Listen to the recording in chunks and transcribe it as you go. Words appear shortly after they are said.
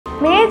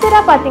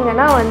மேஜராக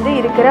பார்த்தீங்கன்னா வந்து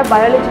இருக்கிற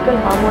பயாலஜிக்கல்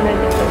ஹார்மோனல்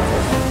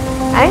டிஃப்ரென்சஸ்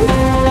அண்ட்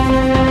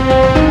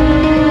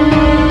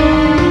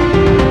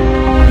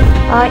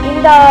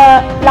இந்த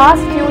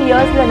லாஸ்ட் ஃபியூ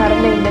இயர்ஸில்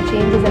நடந்த இந்த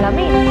சேஞ்சஸ்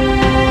எல்லாமே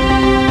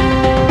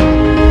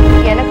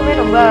எனக்குமே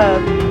ரொம்ப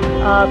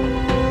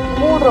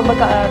மூட் ரொம்ப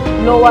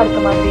லோவாக இருக்க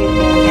மாதிரி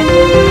இருக்கும்.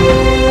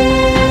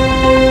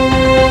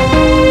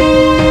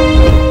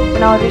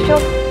 நான் ஒரு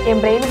விஷயம்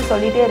என் பிரெயினுக்கு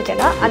சொல்லிகிட்டே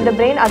இருக்கேன்னா அந்த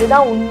பிரெயின்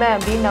அதுதான் உண்மை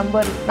அப்படின்னு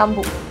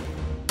நம்பும்.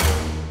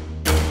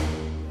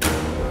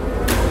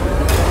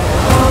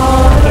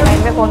 நான்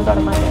இனிமேல் ஃபோன் தொட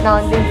மாட்டேன். நான்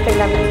வந்து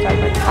இன்ஸ்டாகிராம்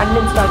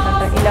அன்இன்ஸ்டால்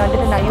பண்ணுறேன். இல்லை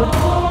வந்துட்டு நான்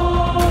யூடியூப்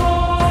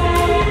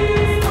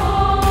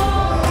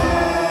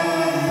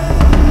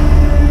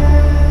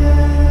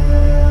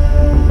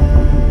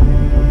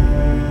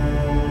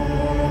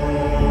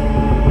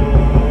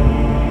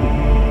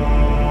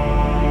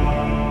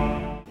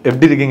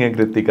எப்படி இருக்கீங்க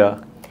கிருத்திகா?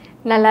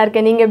 நல்லா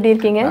இருக்கேன். நீங்கள் எப்படி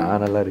இருக்கீங்க?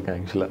 நான் நல்லா இருக்கேன்.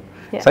 ஆக்சுவலாக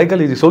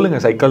சைக்காலஜி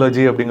சொல்லுங்கள்.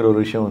 சைக்காலஜி அப்படிங்கிற ஒரு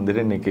விஷயம்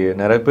வந்துட்டு இன்னைக்கு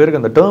நிறைய பேருக்கு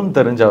அந்த டேர்ம்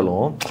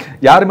தெரிஞ்சாலும்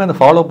யாருமே அந்த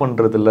ஃபாலோ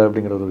பண்ணுறது இல்லை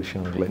அப்படிங்கிற ஒரு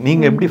விஷயம் இல்லை.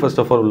 நீங்கள் எப்படி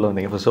ஃபர்ஸ்ட் ஆஃப் ஆல் உள்ள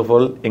வந்தீங்க? ஃபர்ஸ்ட் ஆஃப்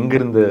ஆல்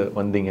எங்கேருந்து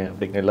வந்தீங்க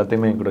அப்படிங்கிற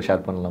எல்லாத்தையுமே என் கூட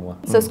ஷேர் பண்ணலாமா?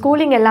 ஸோ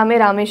ஸ்கூலிங் எல்லாமே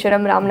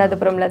ராமேஸ்வரம்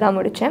ராமநாதபுரமில் தான்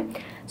முடித்தேன்.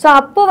 ஸோ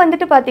அப்போ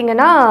வந்துட்டு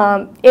பார்த்தீங்கன்னா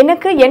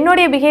எனக்கு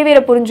என்னுடைய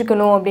பிஹேவியரை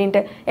புரிஞ்சுக்கணும்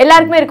அப்படின்ட்டு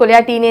எல்லாருக்குமே இருக்கும்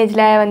இல்லையா?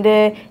 டீனேஜில் வந்து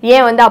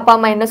ஏன் வந்து அப்பா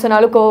அம்மா என்ன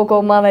சொன்னாலும்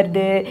கோவமாக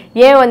வருது,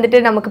 ஏன் வந்துட்டு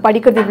நமக்கு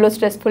படிக்கிறது இவ்வளோ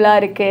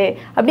ஸ்ட்ரெஸ்ஃபுல்லாக இருக்குது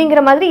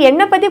அப்படிங்கிற மாதிரி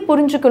என்னை பற்றி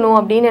புரிஞ்சுக்கணும்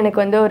அப்படின்னு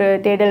எனக்கு வந்து ஒரு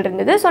தேடல்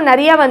இருந்தது. ஸோ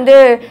நிறையா வந்து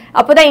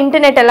அப்போ தான்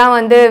இன்டர்நெட் எல்லாம்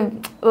வந்து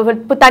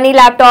தனி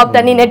லேப்டாப்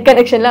தனி நெட்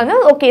கனெக்ஷன்லாம் வந்து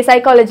ஓகே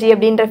சைக்காலஜி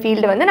அப்படின்ற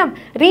ஃபீல்டு வந்து நான்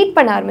ரீட்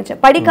பண்ண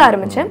ஆரம்பித்தேன், படிக்க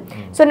ஆரம்பித்தேன்.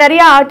 ஸோ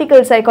நிறையா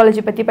ஆர்டிக்கல்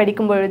சைக்காலஜி பற்றி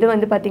படிக்கும்பொழுது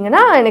வந்து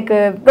பார்த்திங்கன்னா எனக்கு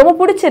ரொம்ப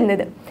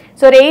பிடிச்சிருந்தது.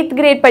 ஸோ ஒரு 8th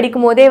கிரேட்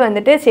படிக்கும் போதே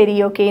வந்துட்டு சரி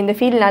ஓகே இந்த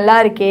ஃபீல்டு நல்லா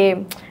இருக்கே,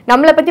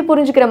 நம்மளை பற்றி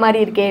புரிஞ்சுக்கிற மாதிரி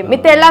இருக்கே.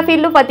 மித்த எல்லா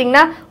ஃபீல்டும்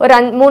பார்த்தீங்கன்னா ஒரு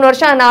 3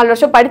 வருஷம் 4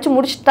 வருஷம் படித்து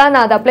முடிச்சுட்டு தான்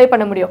நான் அதை அப்ளை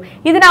பண்ண முடியும்.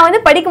 இது நான்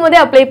வந்து படிக்கும் போதே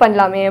அப்ளை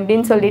பண்ணலாமே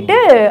அப்படின்னு சொல்லிட்டு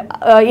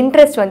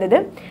இன்ட்ரெஸ்ட் வந்தது.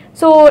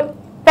 ஸோ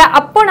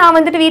அப்போ நான்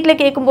வந்துட்டு வீட்டில்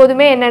கேட்கும்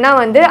போதுமே என்னன்னா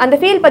வந்து அந்த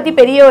ஃபீல்ட் பற்றி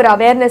பெரிய ஒரு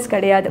அவேர்னஸ்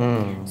கிடையாது.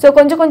 ஸோ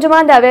கொஞ்சம்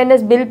கொஞ்சமாக அந்த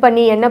அவேர்னஸ் பில்ட்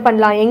பண்ணி என்ன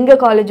பண்ணலாம்,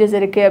 எங்கே காலேஜஸ்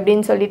இருக்குது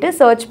அப்படின்னு சொல்லிட்டு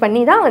சர்ச்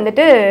பண்ணி தான்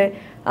வந்துட்டு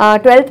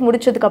 12th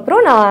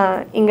முடிச்சதுக்கப்புறம் நான்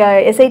இங்கே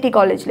SIT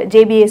காலேஜில்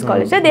JBS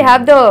காலேஜில் they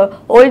have the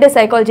older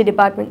psychology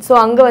department. So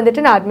அங்கே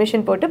வந்துட்டு நான்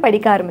அட்மிஷன் போட்டு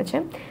படிக்க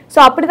ஆரம்பித்தேன். ஸோ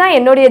அப்படி தான்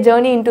என்னுடைய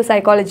ஜேர்னி இன்டூ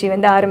சைக்காலஜி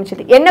வந்து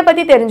ஆரம்பிச்சது. என்னை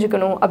பற்றி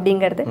தெரிஞ்சுக்கணும்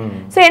அப்படிங்கிறது.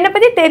 ஸோ என்னை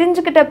பற்றி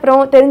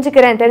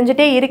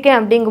தெரிஞ்சுட்டே இருக்கேன்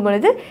அப்படிங்கும்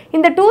பொழுது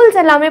இந்த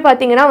டூல்ஸ் எல்லாமே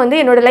பார்த்தீங்கன்னா வந்து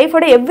என்னோட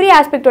லைஃபோட எவ்ரி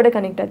ஆஸ்பெக்டோட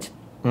கனெக்ட் ஆச்சு.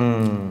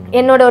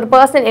 என்னோட ஒரு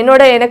பர்சன்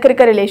எனக்கு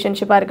இருக்க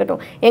ரிலேஷன்ஷிப்பாக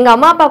இருக்கட்டும், எங்கள்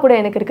அம்மா அப்பா கூட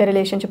எனக்கு இருக்க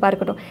ரிலேஷன்ஷிப்பாக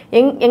இருக்கட்டும்,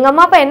 எங்கள்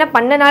அம்மா அப்பா என்ன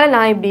பண்ணனால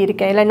நான் இப்படி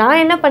இருக்கேன், இல்லை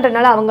நான் என்ன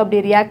பண்ணுறதுனால அவங்க அப்படி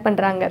ரியாக்ட்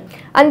பண்ணுறாங்க,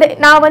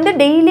 நான் வந்து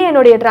டெய்லி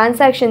என்னுடைய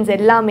டிரான்சாக்ஷன்ஸ்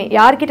எல்லாமே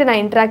யார்கிட்ட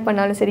நான் இன்ட்ராக்ட்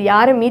பண்ணாலும் சரி,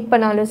 யாரை மீட்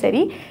பண்ணாலும்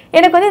சரி,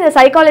 எனக்கு வந்து இந்த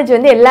சைக்காலஜி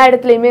வந்து எல்லா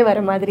இடத்துலையுமே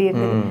வர மாதிரி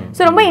இருந்தது.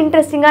 ஸோ ரொம்ப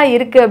இன்ட்ரெஸ்டிங்காக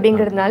இருக்குது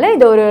அப்படிங்கிறதுனால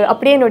இது ஒரு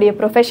அப்படியே என்னுடைய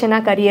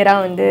ப்ரொஃபஷனாக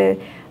கரியராக வந்து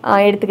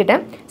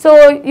எடுத்துக்கிட்டேன். ஸோ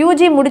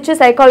யூஜி முடிச்சு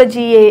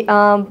சைக்காலஜி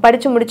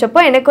படித்து முடித்தப்போ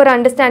எனக்கு ஒரு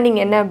அண்டர்ஸ்டாண்டிங்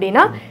என்ன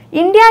அப்படின்னா,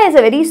 India is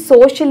a very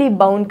socially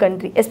bound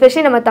country.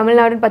 Especially நம்ம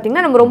தமிழ்நாடுன்னு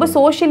பார்த்தீங்கன்னா நம்ம ரொம்ப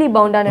சோஷியலி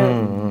பவுண்டான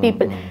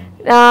பீப்புள்.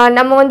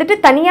 நம்ம வந்துட்டு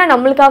தனியாக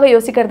நம்மளுக்காக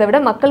யோசிக்கிறத விட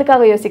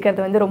மக்களுக்காக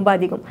யோசிக்கிறது வந்து ரொம்ப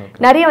அதிகம்.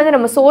 நிறைய வந்து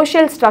நம்ம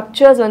சோஷியல்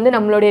ஸ்ட்ரக்சர்ஸ் வந்து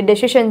நம்மளுடைய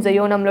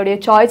டெசிஷன்ஸையோ நம்மளுடைய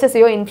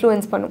சாய்ஸஸையோ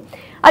இன்ஃப்ளூயன்ஸ் பண்ணும்.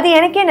 அது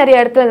எனக்கே நிறைய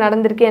இடத்துல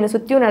நடந்திருக்கு, என்னை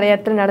சுற்றியும் நிறைய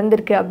இடத்துல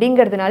நடந்திருக்கு.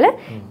 அப்படிங்கிறதுனால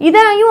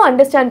இதையும்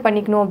அண்டர்ஸ்டாண்ட்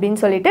பண்ணிக்கணும்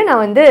அப்படின்னு சொல்லிட்டு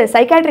நான் வந்து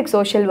சைக்காட்ரிக்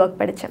சோஷியல் ஒர்க்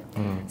படித்தேன்.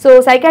 ஸோ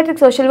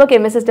சைக்காட்ரிக் சோஷியல் ஒர்க்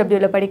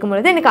MSSWவில்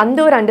படிக்கும்பொழுது எனக்கு அந்த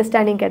ஒரு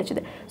அண்டர்ஸ்டாண்டிங்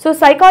கிடைச்சிது. So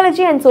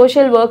psychology and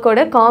social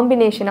ஒர்க்கோட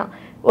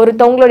காம்பினேஷனாக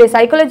ஒருத்தவங்களுடைய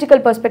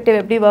psychological perspective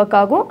எப்படி ஒர்க்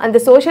ஆகும், அந்த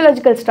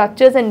சோஷியலாஜிக்கல்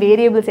ஸ்ட்ரக்சர்ஸ் அண்ட்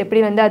வேரியபிள்ஸ்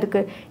எப்படி வந்து அதுக்கு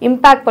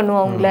இம்பேக்ட்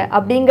பண்ணுவோம் அவங்கள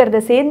அப்படிங்கிறத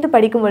சேர்ந்து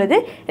படிக்கும் பொழுது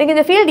எனக்கு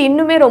இந்த ஃபீல்டு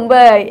இன்னுமே ரொம்ப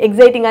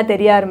எக்ஸைட்டிங்காக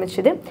தெரிய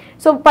ஆரம்பிச்சுது.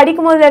 ஸோ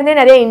படிக்கும் போதுலேருந்தே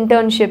நிறைய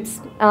இன்டர்ன்ஷிப்ஸ்,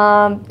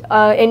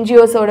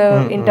 NGOஸோட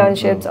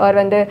இன்டர்ன்ஷிப்ஸ் ஆர்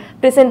வந்து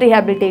ப்ரிசன்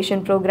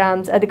ரீஹாபிலிட்டேஷன்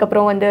ப்ரோக்ராம்ஸ்,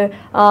 அதுக்கப்புறம் வந்து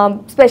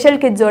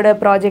ஸ்பெஷல் கிட்ஸோட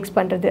ப்ராஜெக்ட்ஸ்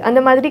பண்ணுறது, அந்த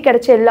மாதிரி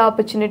கிடைச்ச எல்லா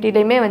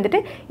ஆப்பர்ச்சுனிட்டிலையுமே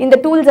வந்துட்டு இந்த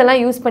டூல்ஸ்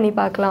எல்லாம் யூஸ் பண்ணி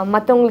பார்க்கலாம்,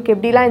 மற்றவங்களுக்கு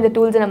எப்படிலாம் இந்த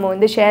டூல்ஸை நம்ம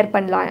வந்து ஷேர்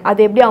பண்ணலாம்,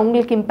 அது எப்படி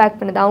அவங்களுக்கு இம்பேக்ட்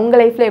பண்ணுது, அவங்க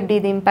லைஃப்பில் எப்படி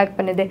இது இம்பேக்ட்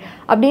பண்ணுது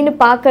அப்படின்னு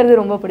பார்க்கறது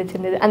ரொம்ப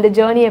பிடிச்சிருந்தது, அந்த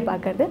ஜேர்னியை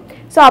பார்க்கறது.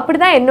 ஸோ அப்படி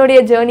தான் என்னுடைய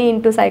ஜேர்னி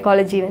இன்டூ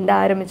சைக்காலஜி வந்து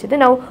ஆரம்பிச்சது.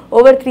 நான்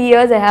over 3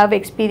 years I have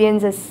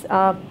experience as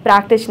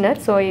practitioner.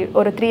 So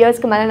ஒரு 3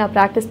 yearsக்கு மேலே நான்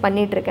ப்ராக்டிஸ்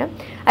பண்ணிகிட்ருக்கேன்.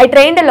 ஐ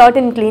trained a lot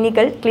in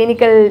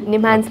clinical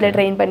நிம்ஹான்ஸில்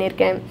train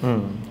பண்ணியிருக்கேன்,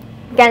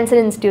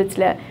 கேன்சர்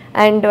இன்ஸ்டியூட்ஸில்,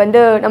 அண்ட்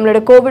வந்து நம்மளோட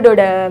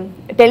கோவிடோட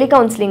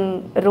டெலிகவுன்சிலிங்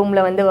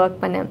ரூமில் வந்து ஒர்க்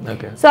பண்ணேன்.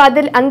 ஸோ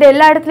அந்த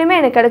எல்லா இடத்துலையுமே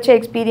எனக்கு கிடைச்ச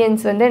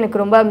எக்ஸ்பீரியன்ஸ் வந்து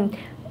எனக்கு ரொம்ப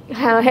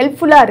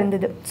ஹெல்ப்ஃபுல்லாக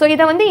இருந்தது. ஸோ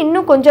இதை வந்து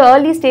இன்னும் கொஞ்சம்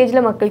ஏர்லி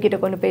ஸ்டேஜில் மக்கள்கிட்ட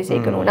கொண்டு போய்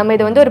சேர்க்கணும், நம்ம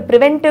இதை வந்து ஒரு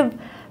ப்ரிவென்டிவ்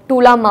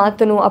டூலாக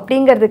மாற்றணும்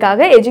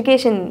அப்படிங்கிறதுக்காக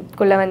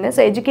எஜுகேஷனுக்குள்ளே வந்தேன்.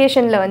 ஸோ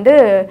எஜுகேஷனில் வந்து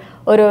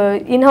ஒரு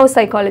இன்ஹவுஸ்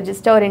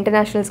சைக்காலஜிஸ்ட்டாக ஒரு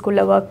இன்டர்நேஷ்னல்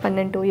ஸ்கூலில் ஒர்க்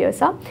பண்ணேன் 2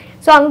 yearsஸாக.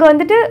 ஸோ அங்கே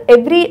வந்துட்டு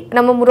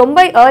நம்ம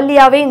ரொம்ப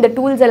ஏர்லியாகவே இந்த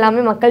டூல்ஸ்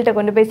எல்லாமே மக்கள்கிட்ட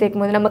கொண்டு போய்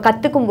சேர்க்கும்போது, நம்ம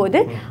கற்றுக்கும்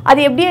போது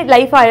அது எப்படி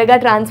லைஃப்பை அழகாக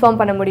ட்ரான்ஸ்ஃபார்ம்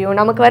பண்ண முடியும்,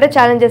 நமக்கு வர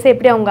சேலஞ்சஸை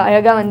எப்படி அவங்க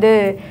அழகாக வந்து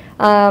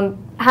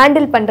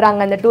ஹேண்டில்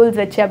பண்ணுறாங்க அந்த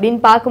டூல்ஸ் வச்சு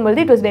அப்படின்னு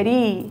பார்க்கும்பொழுது it was very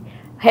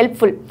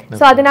helpful.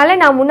 So அதனால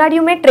நான்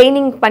முன்னாடியுமே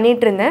ட்ரைனிங்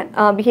பண்ணிட்டு இருந்தேன்,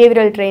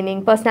 behavioural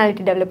training,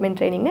 personality development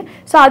training.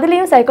 So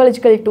அதுலேயும்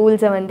சைக்காலஜிக்கல்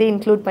டூல்ஸை வந்து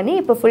இன்க்ளூட் பண்ணி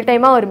இப்போ ஃபுல்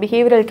டைமாக ஒரு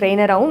பிஹேவியரல்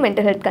ட்ரைனராகவும்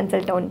மென்டல் ஹெல்த்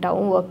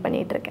கன்சல்டண்ட்டாகவும் ஒர்க்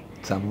பண்ணிட்டு இருக்கேன்.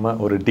 செம்ம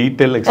ஒரு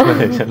டீட்டெயில்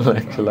எக்ஸ்பிளனேஷன்.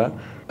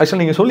 ஆக்சுவலாக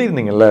நீங்கள்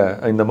சொல்லியிருந்தீங்கல்ல,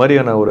 இந்த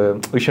மாதிரியான ஒரு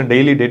விஷயம்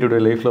டெய்லி டே டு டே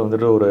லைஃப்பில்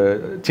வந்துட்டு ஒரு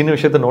சின்ன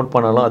விஷயத்த நோட்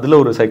பண்ணாலும் அதில்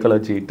ஒரு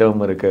சைக்காலஜி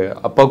டேர்ம் இருக்குது.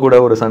 அப்பா கூட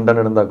ஒரு சண்டை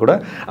நடந்தால் கூட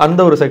அந்த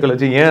ஒரு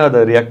சைக்காலஜி ஏன்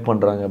அதை ரியாக்ட்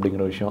பண்ணுறாங்க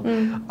அப்படிங்கிற விஷயம்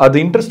அது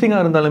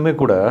இன்ட்ரெஸ்டிங்காக இருந்தாலுமே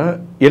கூட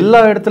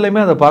எல்லா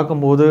இடத்துலையுமே அதை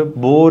பார்க்கும்போது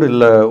போர்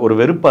இல்லை, ஒரு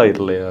வெறுப்பாக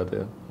இல்லையா அது?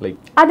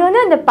 லைக் அது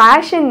வந்து அந்த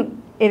பேஷன்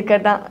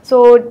இருக்கிறது தான். ஸோ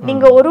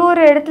நீங்கள்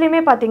ஒரு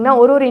இடத்துலையுமே பார்த்தீங்கன்னா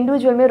ஒரு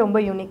இண்டிவிஜுவலுமே ரொம்ப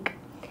யூனிக்,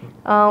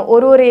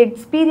 ஒரு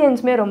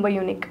எக்ஸ்பீரியன்ஸுமே ரொம்ப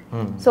யூனிக்.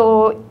 ஸோ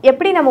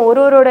எப்படி நம்ம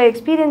ஒருவரோட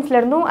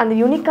எக்ஸ்பீரியன்ஸ்லேருந்தும் அந்த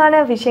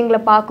யூனிக்கான விஷயங்களை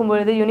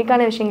பார்க்கும்பொழுது,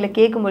 யூனிக்கான விஷயங்களை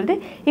கேட்கும்பொழுது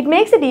it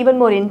makes it even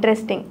more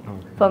interesting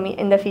for me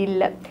இந்த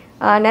ஃபீல்டில்.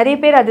 நிறைய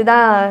பேர்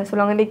அதுதான்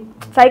சொல்லுவாங்க,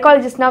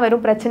 சைக்காலஜிஸ்ட்னால்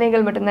வெறும்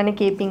பிரச்சனைகள் மட்டும்தானே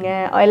கேட்பீங்க,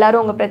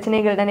 எல்லாரும் உங்கள்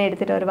பிரச்சனைகள் தானே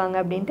எடுத்துகிட்டு வருவாங்க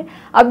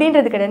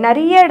அப்படின்றது கிடையாது.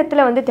 நிறைய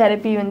இடத்துல வந்து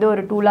தெரப்பி வந்து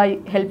ஒரு டூலாக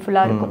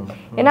ஹெல்ப்ஃபுல்லாக இருக்கும்.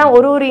 ஏன்னா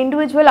ஒரு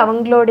இண்டிவிஜுவல்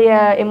அவங்களுடைய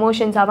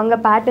எமோஷன்ஸ், அவங்க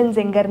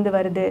பேட்டர்ன்ஸ் எங்கேருந்து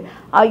வருது,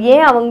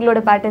 ஏன்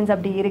அவங்களோட பேட்டர்ன்ஸ்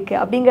அப்படி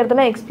இருக்குது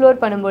அப்படிங்கிறதெல்லாம்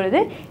எக்ஸ்ப்ளோர்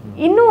பண்ணும்பொழுது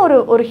இன்னும்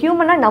ஒரு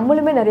ஹியூமனாக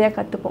நம்மளுமே நிறையா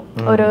கற்றுப்போம்.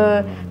 ஒரு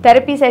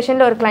தெரப்பி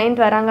செஷனில் ஒரு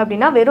கிளைண்ட் வராங்க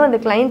அப்படின்னா வெறும்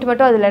அந்த கிளைண்ட்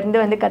மட்டும்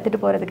அதுலேருந்து வந்து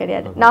கற்றுட்டு போகிறது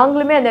கிடையாது,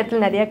 நாங்களுமே அந்த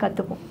இடத்துல நிறையா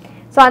கற்றுப்போம்.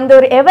 ஸோ அந்த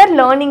ஒரு எவர்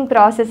லேர்னிங்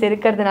ப்ராசஸ்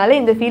இருக்கிறதுனால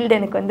இந்த ஃபீல்டு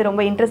எனக்கு வந்து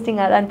ரொம்ப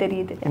இன்ட்ரெஸ்டிங்காக தான்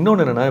தெரியுது.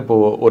 இன்னொன்று என்னென்னா, இப்போ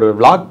ஒரு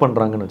விளாக்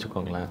பண்ணுறாங்கன்னு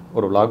வச்சுக்கோங்களேன்,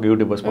 ஒரு விளாக்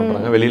யூடியூபர்ஸ்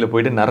பண்ணுறாங்க, வெளியில்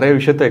போயிட்டு நிறைய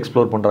விஷயத்தை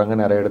எக்ஸ்ப்ளோர் பண்ணுறாங்க,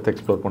 நிறைய இடத்த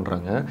எக்ஸ்ப்ளோர்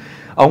பண்ணுறாங்க.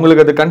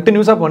 அவங்களுக்கு அது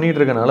கண்டினியூஸாக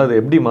பண்ணிகிட்டு இருக்கனால அது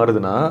எப்படி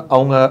மாறுதுன்னா,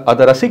 அவங்க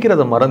அதை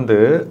ரசிக்கிறத மறந்து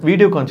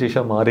வீடியோ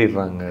கான்சியஸாக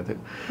மாறிடுறாங்க. அது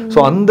ஸோ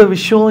அந்த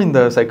விஷயம்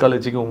இந்த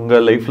சைக்காலஜிக்கு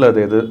உங்கள் லைஃப்பில்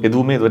அது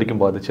எதுவுமே இது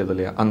வரைக்கும் பாதிச்சது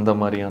இல்லையா? அந்த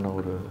மாதிரியான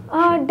ஒரு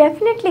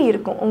டெஃபினெட்லி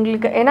இருக்கும்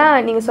உங்களுக்கு. ஏன்னா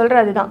நீங்கள் சொல்கிற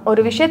அதுதான்,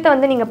 ஒரு விஷயத்த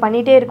வந்து நீங்கள்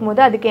பண்ணிகிட்டே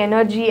இருக்கும்போது அதுக்கு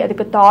எனர்ஜி, அதுக்கு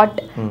தாட்,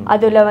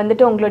 அதில்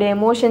வந்துட்டு உங்களுடைய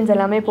எமோஷன்ஸ்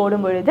எல்லாமே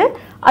போடும் பொழுது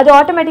அது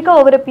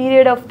ஆட்டோமேட்டிக்காக ஒவ்வொரு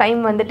பீரியட் ஆஃப்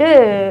டைம் வந்துட்டு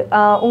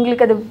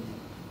உங்களுக்கு அது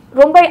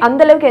ரொம்ப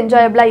அந்தளவுக்கு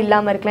என்ஜாயபிளாக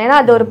இல்லாமல் இருக்கலாம்.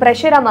 ஏன்னா அது ஒரு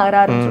ப்ரெஷராக மாற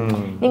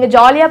ஆரம்பிச்சிடும். நீங்கள்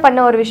ஜாலியாக பண்ண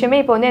ஒரு விஷயமே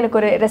இப்போ வந்து எனக்கு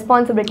ஒரு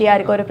ரெஸ்பான்சிபிலிட்டியாக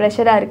இருக்குது, ஒரு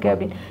ப்ரெஷராக இருக்குது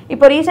அப்படின்னு.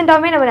 இப்போ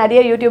ரீசெண்டாகவே நம்ம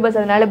நிறைய யூடியூபர்ஸ்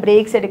அதனால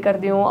பிரேக்ஸ்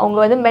எடுக்கிறதையும் அவங்க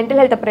வந்து மென்டல்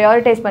ஹெல்த்தை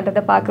ப்ரையாரிட்டைஸ்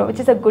பண்ணுறதை பார்க்குறோம்,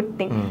 which is a good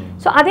thing.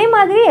 So அதே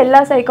மாதிரி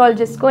எல்லா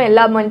சைக்காலஜிஸ்ட்க்கும்,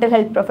 எல்லா மென்டல்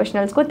ஹெல்த்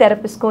ப்ரொஃபஷனல்ஸ்க்கும்,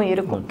 தெரப்பிஸ்ட்க்கும்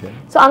இருக்கும்.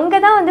 ஸோ அங்கே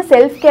தான் வந்து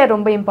செல்ஃப் கேர்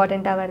ரொம்ப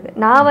இம்பார்ட்டண்ட்டாக வருது.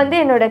 நான் வந்து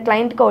என்னோட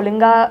கிளைண்ட்டுக்கு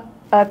ஒழுங்காக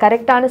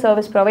கரெக்டான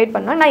சர்வீஸ் ப்ரொவைட்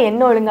பண்ணால் நான்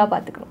என்ன ஒழுங்காக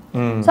பார்த்துக்கணும்.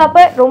 ஸோ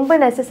அப்போ ரொம்ப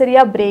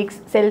நெசசரியாக breaks,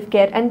 self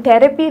care and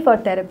therapy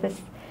for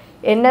therapist.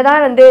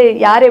 என்னதான் வந்து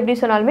யார் எப்படி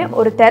சொன்னாலுமே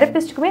ஒரு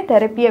தெரபிஸ்ட்டுக்குமே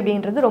தெரப்பி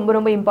அப்படின்றது ரொம்ப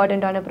ரொம்ப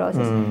இம்பார்ட்டண்ட்டான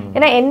ப்ராசஸ்.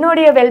 ஏன்னா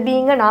என்னுடைய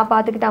வெல்பீயிங்கை நான்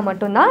பார்த்துக்கிட்டா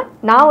மட்டும்தான்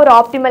நான் ஒரு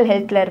ஆப்டிமல்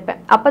ஹெல்த்தில்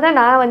இருப்பேன். அப்போ தான்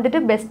நான் வந்துட்டு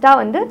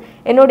பெஸ்ட்டாக வந்து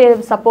என்னுடைய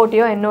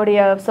சப்போர்ட்டையோ என்னுடைய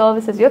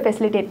சர்வீசஸையோ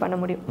ஃபெசிலிட்டேட் பண்ண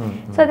முடியும்.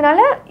 ஸோ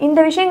அதனால இந்த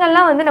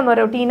விஷயங்கள்லாம் வந்து நம்ம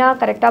ரொட்டீனாக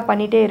கரெக்டாக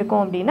பண்ணிகிட்டே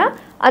இருக்கோம் அப்படின்னா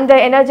அந்த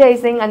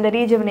எனர்ஜைசிங், அந்த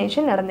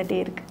ரீஜுவனேஷன் நடந்துகிட்டே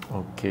இருக்கு.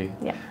 ஓகே,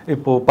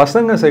 இப்போ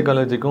பசங்க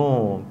சைக்காலஜிக்கும்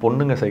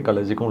பொண்ணுங்க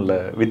சைக்காலஜிக்கும் உள்ள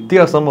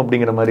வித்தியாசம்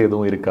அப்படிங்கிற மாதிரி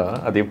எதுவும் இருக்கா?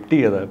 அது எப்படி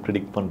அதை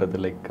ப்ரிடிக்ட் பண்ணுறது?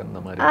 லைக்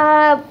அந்த மாதிரி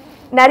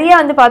நிறைய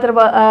வந்து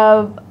பார்த்துருப்போம்.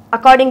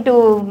 அக்கார்டிங் டு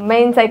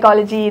மெயின்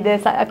சைக்காலஜி இது,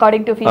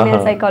 அக்கார்டிங் டு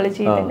ஃபீமேல்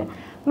சைக்காலஜி இதுன்னு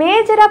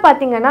மேஜராக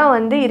பார்த்தீங்கன்னா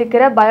வந்து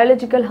இருக்கிற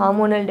பயாலஜிக்கல்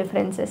ஹார்மோனல்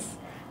டிஃப்ரென்சஸ்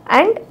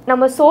அண்ட்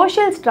நம்ம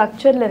சோஷியல்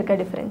ஸ்ட்ரக்சரில் இருக்க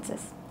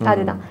டிஃப்ரென்சஸ்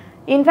அதுதான்.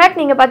 இன்ஃபேக்ட்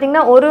நீங்கள்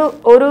பார்த்தீங்கன்னா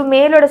ஒரு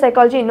மேலோட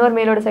சைக்காலஜி இன்னொரு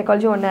மேலோட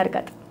சைக்காலஜி ஒன்றா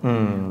இருக்காது.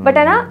 பட்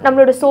ஆனால்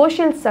நம்மளோட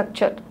சோஷியல்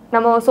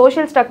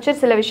ஸ்ட்ரக்சர்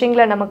சில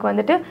விஷயங்களை நமக்கு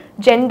வந்துட்டு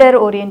ஜெண்டர்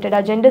ஓரியன்டாக,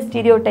 ஜெண்டர்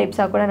ஸ்டீரியோ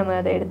டைப்ஸாக கூட நம்ம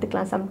அதை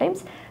எடுத்துக்கலாம்.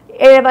 சம்டைம்ஸ்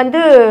வந்து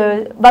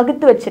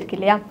வகுத்து வச்சிருக்கு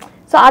இல்லையா?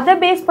 ஸோ அதை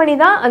பேஸ் பண்ணி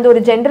தான் அந்த ஒரு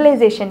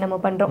ஜென்ரலைசேஷன் நம்ம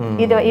பண்ணுறோம்.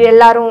 இது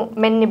எல்லாரும்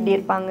மென் இப்படி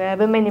இருப்பாங்க,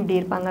 விமென் இப்படி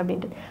இருப்பாங்க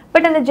அப்படின்ட்டு.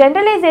 பட் அந்த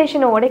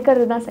ஜென்ரலைசேஷனை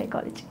உடைக்கிறது தான்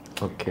சைக்காலஜி.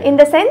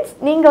 இந்த சென்ஸ்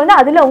நீங்கள் வந்து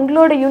அதில்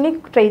உங்களோட யூனிக்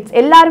ட்ரைட்ஸ்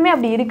எல்லாருமே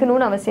அப்படி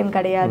இருக்கணும்னு அவசியம்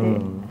கிடையாது.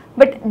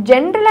 பட்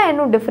ஜென்ரலாக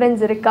இன்னும்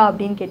டிஃப்ரென்ஸ் இருக்கா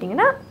அப்படின்னு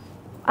கேட்டிங்கன்னா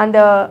அந்த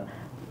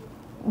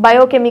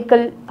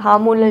பயோகெமிக்கல்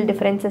ஹார்மோனல்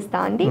டிஃபரன்சஸ்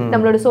தாண்டி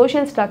நம்மளோட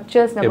சோஷியல்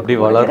ஸ்ட்ரக்சர்ஸ் எப்படி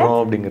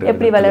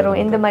வளரும்,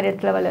 எந்த மாதிரி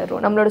இடத்துல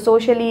வளரும், நம்மளோட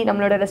சோஷியலி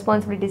நம்மளோட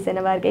ரெஸ்பான்சிபிலிட்டிஸ்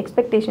என்னவா இருக்குது,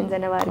 எக்ஸ்பெக்டேஷன்ஸ்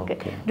என்னவா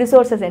இருக்குது,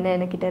 ரிசோர்ஸஸ்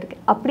என்னக்கிட்ட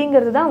இருக்குது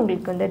அப்படிங்கிறது தான்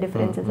உங்களுக்கு வந்து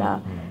டிஃப்ரென்சஸாக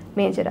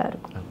மேஜராக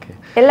இருக்கும்.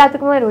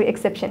 எல்லாத்துக்குமே ஒரு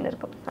எக்ஸெப்ஷன்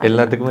இருக்கும்.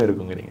 எல்லாத்துக்குமே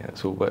இருக்குங்கிறீங்க.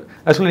 சூப்பர்.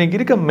 ஆக்சுவலி நீங்கள்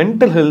இருக்க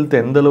மென்டல் ஹெல்த்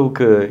எந்த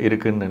அளவுக்கு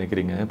இருக்குன்னு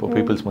நினைக்கிறீங்க இப்போ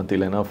பீப்புள்ஸ்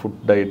மத்தியில்? ஏன்னா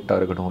ஃபுட் டயட்டாக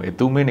இருக்கட்டும்,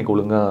 எதுவுமே இன்னைக்கு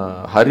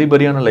ஒழுங்காக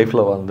ஹரிபரியான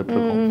லைஃப்பில் வாழ்ந்துட்டு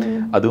இருக்கோம்.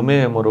 அதுவுமே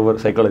ஒரு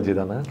சைக்காலஜி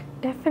தானே?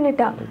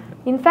 டெஃபினட்டாக.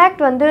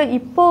 இன்ஃபேக்ட் வந்து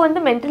இப்போ வந்து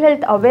மென்டல்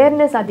ஹெல்த்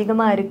அவேர்னஸ்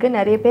அதிகமாக இருக்குது.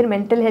 நிறைய பேர்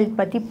மென்டல் ஹெல்த்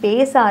பற்றி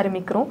பேச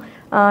ஆரம்பிக்கிறோம்.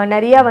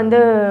 நிறையா வந்து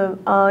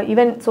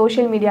ஈவன்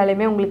சோஷியல்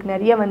மீடியாலையுமே உங்களுக்கு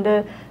நிறைய வந்து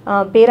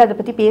பேர் அதை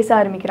பற்றி பேச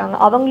ஆரம்பிக்கிறாங்க.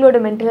 அவங்களோட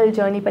மென்டல் ஹெல்த்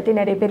ஜேர்னி பற்றி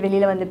நிறைய பேர்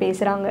வெளியில் வந்து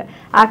பேசுகிறாங்க.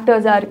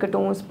 ஆக்டர்ஸாக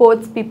இருக்கட்டும்,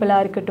 ஸ்போர்ட்ஸ்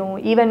பீப்புளாக இருக்கட்டும்,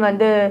 ஈவன்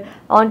வந்து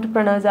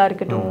ஆண்டர்ப்ரனர்ஸாக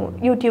இருக்கட்டும்,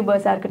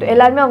 யூடியூபர்ஸாக இருக்கட்டும்,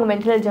 எல்லாருமே அவங்க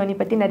மென்டல் ஹெல்த் ஜேர்னி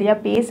பற்றி நிறையா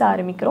பேச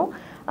ஆரம்பிக்கிறோம்.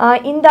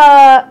 இந்த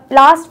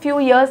லாஸ்ட் ஃபியூ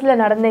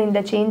இயர்ஸில் நடந்த இந்த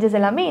சேஞ்சஸ்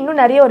எல்லாமே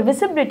இன்னும் நிறைய ஒரு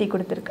விசிபிலிட்டி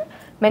கொடுத்துருக்கு.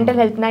 மென்டல்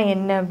ஹெல்த்னா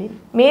என்ன அப்படின்னு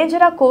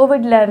மேஜராக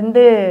கோவிட்ல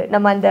இருந்து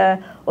நம்ம அந்த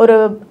ஒரு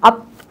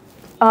அப்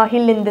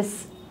ஹில் இன் திஸ்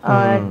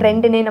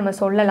ட்ரெண்டுன்னே நம்ம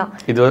சொல்லலாம்.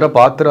 இதுவரை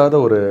பார்த்துராத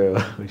ஒரு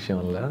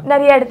விஷயம் இல்லை,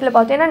 நிறைய இடத்துல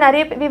பார்த்தோம். ஏன்னா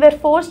நிறைய we were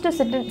forced to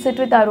sit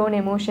with our own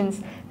emotions.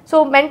 So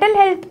mental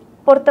health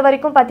பொறுத்த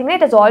வரைக்கும் பார்த்தீங்கன்னா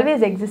it has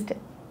always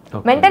existed.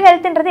 Mental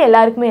ஹெல்த்ன்றது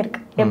எல்லாருக்குமே இருக்கு.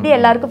 எப்படி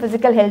எல்லாருக்கும்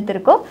ஃபிசிக்கல் ஹெல்த்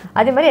இருக்கோ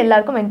அதே மாதிரி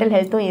எல்லாருக்கும் மென்டல்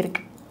ஹெல்த்தும்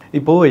இருக்கு.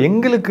 இப்போது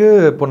எங்களுக்கு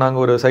இப்போ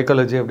நாங்கள் ஒரு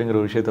சைக்காலஜி அப்படிங்கிற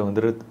ஒரு விஷயத்தை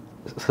வந்துட்டு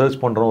சர்ச்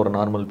பண்ணுறோம். ஒரு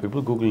நார்மல்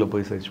பீப்புள் கூகுளில்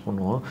போய் சர்ச்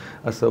பண்ணுவோம்.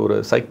 அஸ் ஒரு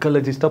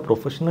சைக்காலஜிஸ்டாக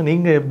ப்ரொஃபஷனாக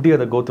நீங்கள் எப்படி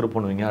அதை கோத்ரூ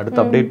பண்ணுவீங்க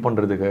அடுத்து அப்டேட்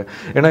பண்ணுறதுக்கு?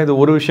 ஏன்னா இது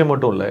ஒரு விஷயம்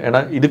மட்டும் இல்லை,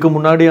 ஏன்னா இதுக்கு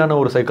முன்னாடியான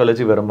ஒரு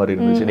சைக்காலஜி வேறு மாதிரி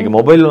இருந்துச்சு. இன்றைக்கி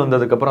மொபைல்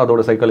வந்ததுக்கப்புறம்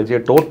அதோட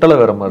சைக்காலஜியை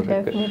டோட்டலாக வேறு மாதிரி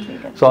இருக்குது.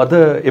 ஸோ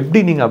அதை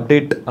எப்படி நீங்கள்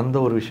அப்டேட், அந்த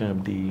ஒரு விஷயம்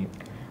எப்படி?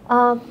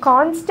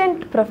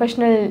 கான்ஸ்டன்ட்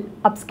ப்ரொஃபஷ்னல்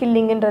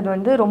அப்ஸ்கில்லிங்கிறது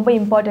வந்து ரொம்ப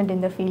இம்பார்ட்டண்ட்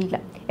இந்த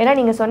ஃபீல்டில். ஏன்னா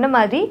நீங்கள் சொன்ன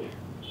மாதிரி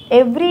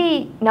every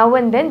now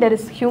and then there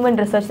is human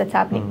research that's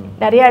happening.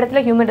 நிறைய இடத்துல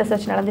ஹியூமன்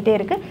ரிசர்ச் நடந்துகிட்டே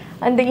இருக்குது.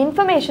 அந்த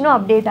இன்ஃபர்மேஷனும்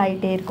அப்டேட்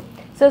ஆகிட்டே இருக்கும்.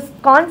 ஸோ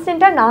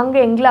கான்ஸ்டண்ட்டாக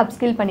நாங்கள் எங்களை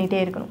அப்ஸ்கில் பண்ணிகிட்டே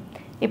இருக்கணும்.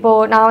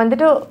 இப்போது நான்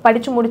வந்துட்டு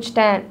படித்து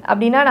முடிச்சிட்டேன்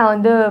அப்படின்னா, நான்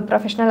வந்து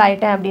ப்ரொஃபஷனல்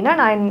ஆகிட்டேன் அப்படின்னா,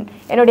 நான்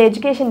என்னோடய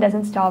எஜுகேஷன்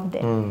டசன்ட் ஸ்டாப்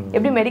தேர்.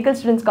 எப்படி மெடிக்கல்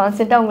ஸ்டூடெண்ட்ஸ்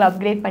கான்ஸ்டண்ட்டாக அவங்களை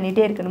அப்கிரேட்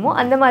பண்ணிகிட்டே இருக்கணுமோ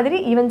அந்த மாதிரி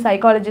ஈவன்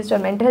சைக்காலஜிஸ்ட்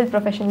ஒரு மென்டல் ஹெல்த்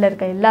ப்ரொஃபஷனில்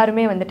இருக்க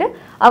எல்லாருமே வந்துட்டு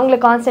அவங்கள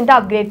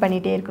கான்ஸ்டண்ட்டாக அப்கிரேட்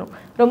பண்ணிகிட்டே இருக்கணும்.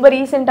 ரொம்ப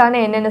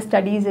ரீசெண்டான என்னென்ன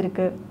ஸ்டடீஸ்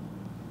இருக்குது,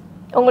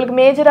 உங்களுக்கு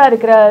மேஜராக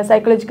இருக்கிற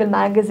சைக்காலஜிக்கல்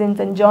மேகசின்ஸ்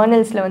அண்ட்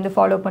ஜேர்னல்ஸில் வந்து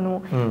ஃபாலோ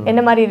பண்ணுவோம். என்ன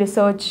மாதிரி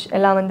ரிசர்ச்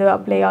எல்லாம் வந்து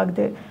அப்ளை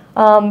ஆகுது.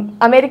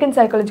 American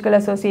psychological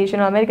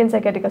association, American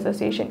psychiatric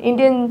association,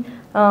 Indian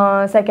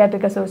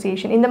psychiatric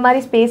association, இந்த மாதிரி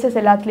ஸ்பேசஸ்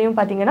எல்லாத்துலேயும்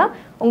பார்த்தீங்கன்னா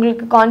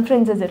உங்களுக்கு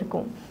கான்ஃபரன்சஸ்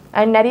இருக்கும்.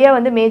 அண்ட் நிறைய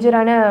வந்து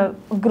மேஜரான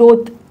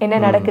க்ரோத் என்ன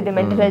நடக்குது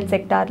மென்டல் ஹெல்த்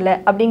செக்டாரில்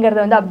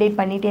அப்படிங்கிறத வந்து அப்டேட்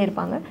பண்ணிகிட்டே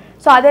இருப்பாங்க.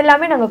 ஸோ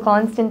அதெல்லாமே நாங்கள்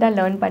கான்ஸ்டண்ட்டாக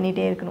லேர்ன்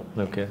பண்ணிகிட்டே இருக்கணும்.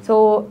 ஸோ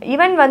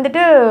ஈவன்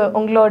வந்துட்டு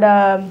உங்களோட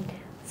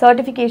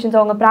சர்டிஃபிகேஷன்ஸ்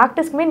அவங்க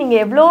ப்ராக்டிஸ்க்குமே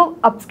நீங்கள் எவ்வளோ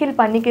அப்ஸ்கில்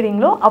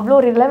பண்ணிக்கிறீங்களோ அவ்வளோ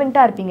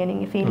ரிலவெண்ட்டாக இருப்பீங்க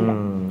நீங்கள் ஃபீல்டில்.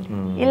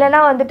 இல்லைனா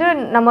வந்துட்டு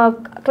நம்ம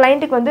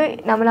கிளைண்ட்டுக்கு வந்து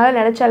நம்மளால்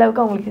நினச்ச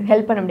அளவுக்கு அவங்களுக்கு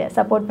ஹெல்ப் பண்ண முடியாது,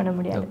 சப்போர்ட் பண்ண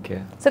முடியாது.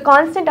 So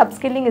constant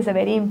upskilling is a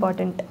very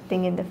important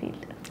thing in the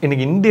field.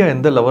 இன்றைக்கி இந்தியா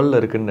எந்த லெவலில்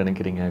இருக்குதுன்னு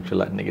நினைக்கிறீங்க?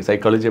 ஆக்சுவலாக இன்றைக்கி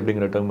சைக்காலஜி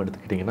அப்படிங்கிற டேர்ம்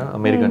எடுத்துக்கிட்டிங்கன்னா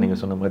அமெரிக்கா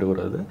நீங்கள் சொன்ன மாதிரி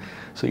வருது.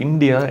 ஸோ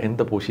இந்தியா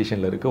எந்த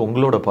பொசிஷனில் இருக்குது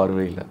உங்களோட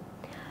பார்வையில்?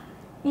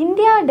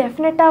 இந்தியா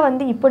டெஃபினட்டாக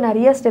வந்து இப்போ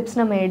நிறைய ஸ்டெப்ஸ்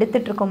நம்ம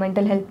எடுத்துகிட்ருக்கோம்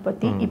மென்டல் ஹெல்த்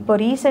பற்றி. இப்போ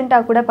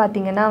ரீசெண்டாக கூட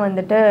பார்த்திங்கன்னா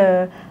வந்துட்டு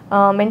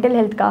மென்டல்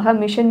ஹெல்த்துக்காக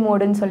மிஷன்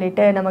மோடுன்னு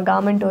சொல்லிட்டு நம்ம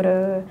கவர்மெண்ட் ஒரு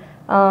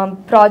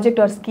ப்ராஜெக்ட்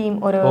ஒரு ஸ்கீம்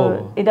ஒரு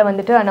இதை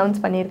வந்துட்டு அனௌன்ஸ்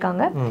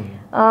பண்ணியிருக்காங்க.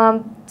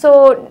 So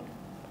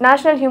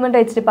national human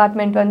rights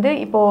department வந்து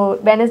இப்போது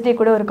வெனஸ்டே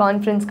கூட ஒரு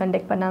கான்ஃபரன்ஸ்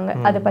கண்டக்ட் பண்ணாங்க.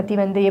 அதை பற்றி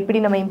வந்து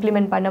எப்படி நம்ம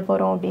இம்ப்ளிமெண்ட் பண்ண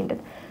போகிறோம்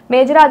அப்படின்றது.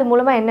 மேஜராக அது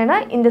மூலமாக என்னென்னா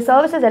இந்த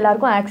சர்வீசஸ்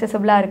எல்லாருக்கும்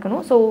ஆக்சசபிளாக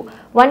இருக்கணும். So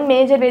one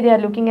major way they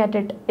are looking at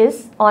it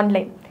is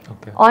online.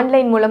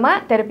 Online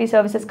மூலமாக தெரப்பி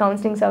சர்வீசஸ்,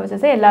 கவுன்சிலிங்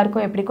சர்வீசஸை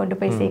எல்லாருக்கும் எப்படி கொண்டு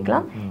போய்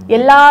சேர்க்கலாம்.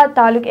 எல்லா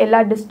எல்லா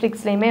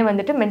டிஸ்ட்ரிக்ட்ஸ்லையுமே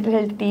வந்துட்டு மென்டல்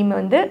ஹெல்த் டீம்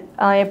வந்து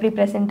எப்படி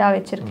ப்ரெசென்ட்டாக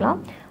வச்சுருக்கலாம்.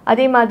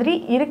 அதே மாதிரி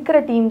இருக்கிற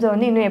டீம்ஸை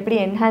வந்து இன்னும் எப்படி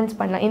என்ஹான்ஸ்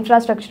பண்ணலாம்,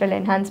 இன்ஃப்ராஸ்ட்ரக்சரல்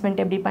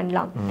என்ஹான்ஸ்மெண்ட் எப்படி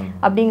பண்ணலாம்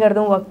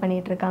அப்படிங்கிறதும் ஒர்க்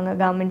பண்ணிகிட்டு இருக்காங்க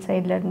கவர்மெண்ட்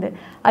சைட்லேருந்து.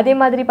 அதே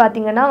மாதிரி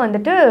பார்த்திங்கன்னா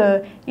வந்துட்டு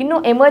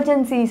இன்னும்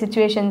எமர்ஜென்சி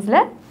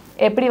சுச்சுவேஷன்ஸில்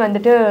எப்படி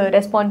வந்துட்டு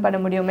ரெஸ்பாண்ட் பண்ண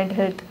முடியும்,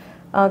 மென்டல் ஹெல்த்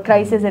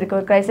கிரைசிஸ் இருக்குது,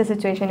 ஒரு கிரைசிஸ்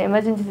சுச்சுவேஷன்,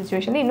 எமர்ஜென்சி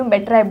சுச்சுவேஷனில் இன்னும்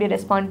பெட்டராக எப்படி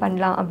ரெஸ்பாண்ட்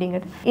பண்ணலாம்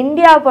அப்படிங்கிறது.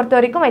 இந்தியாவை பொறுத்த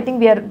வரைக்கும் I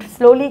think we are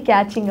slowly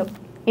catching up.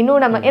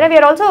 இன்னும் நம்ம ஏன்னா we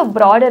are also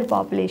broader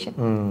population.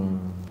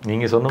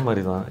 நீங்கள் சொன்ன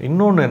மாதிரி தான்.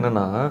 இன்னொன்று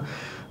என்னென்னா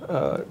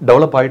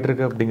டெவலப் ஆகிட்டு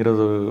இருக்கு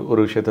அப்படிங்கிறது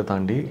ஒரு விஷயத்தை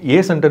தாண்டி ஏ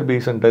centre, B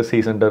centre, C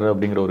centre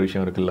அப்படிங்கிற ஒரு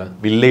விஷயம் இருக்குல்ல,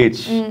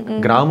 வில்லேஜ்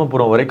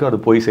கிராமப்புறம் வரைக்கும் அது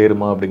போய்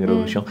சேருமா அப்படிங்கிற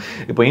ஒரு விஷயம்.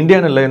 இப்போ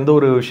இந்தியாவில் எந்த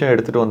ஒரு விஷயம்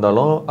எடுத்துகிட்டு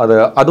வந்தாலும்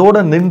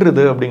அதோட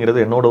நின்றுது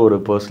அப்படிங்கிறது என்னோட ஒரு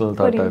பர்சனல்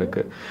தாட்டாக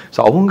இருக்குது.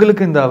 ஸோ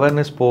அவங்களுக்கு இந்த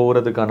அவேர்னஸ்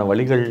போகிறதுக்கான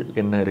வழிகள்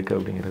என்ன இருக்குது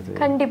அப்படிங்கிறது?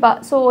 கண்டிப்பாக.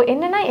 ஸோ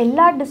என்னென்னா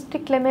எல்லா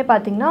டிஸ்ட்ரிக்ட்லையுமே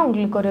பார்த்தீங்கன்னா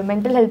உங்களுக்கு ஒரு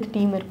மென்டல் ஹெல்த்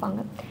டீம்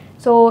இருப்பாங்க.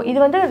 ஸோ இது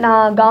வந்து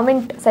நான்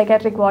கவர்மெண்ட்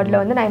சைக்காட்ரிக்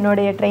வார்டில் வந்து நான்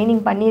என்னுடைய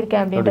ட்ரைனிங்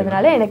பண்ணியிருக்கேன்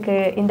அப்படின்றதுனால எனக்கு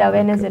இந்த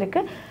அவேர்னஸ்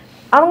இருக்குது.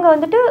 அவங்க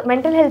வந்துட்டு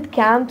மென்டல் ஹெல்த்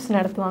கேம்ப்ஸ்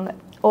நடத்துவாங்க.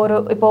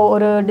 இப்போது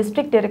ஒரு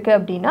டிஸ்ட்ரிக்ட் இருக்குது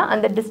அப்படின்னா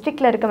அந்த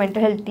டிஸ்ட்ரிக்டில் இருக்க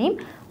மென்டல் ஹெல்த் டீம்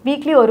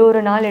வீக்லி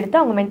ஒரு நாள் எடுத்து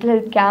அவங்க மென்டல்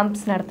ஹெல்த்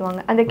கேம்ப்ஸ்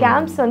நடத்துவாங்க. அந்த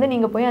கேம்ப்ஸ் வந்து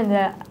நீங்கள் போய் அந்த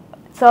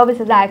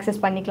சர்வீசஸில்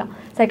ஆக்சஸ் பண்ணிக்கலாம்.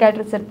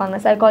 சைக்காட்ரிஸ்ட் இருப்பாங்க,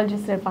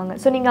 சைக்காலஜிஸ்ட் இருப்பாங்க.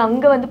 ஸோ நீங்கள்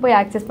அங்கே வந்து போய்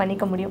ஆக்சஸ்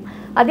பண்ணிக்க முடியும்.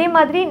 அதே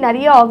மாதிரி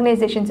நிறைய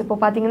ஆர்கனைசேஷன்ஸ் இப்போ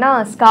பார்த்தீங்கன்னா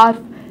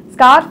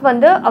ஸ்கார்ஃப்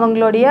வந்து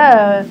அவங்களுடைய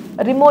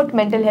remote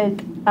mental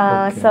health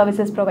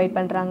services provide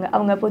பண்ணுறாங்க.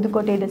 அவங்க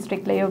புதுக்கோட்டை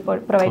டிஸ்ட்ரிக்ட்லேயோ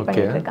ப்ரொவைட்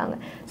பண்ணிட்டு இருக்காங்க.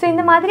 ஸோ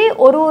இந்த மாதிரி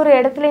ஒரு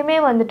இடத்துலையுமே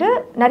வந்துட்டு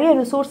நிறைய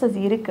ரிசோர்ஸஸ்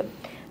இருக்குது.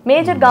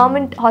 மேஜர்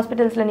கவர்மெண்ட்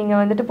ஹாஸ்பிட்டல்ஸில்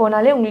நீங்கள் வந்துட்டு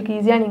போனாலே உங்களுக்கு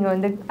ஈஸியாக நீங்கள்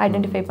வந்து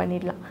ஐடென்டிஃபை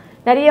பண்ணிடலாம்.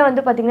 நிறைய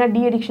வந்து பார்த்திங்கன்னா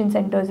டி அடிக்ஷன்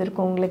சென்டர்ஸ்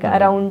இருக்கும் உங்களுக்கு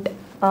அரவுண்ட்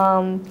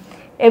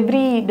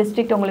எவ்ரி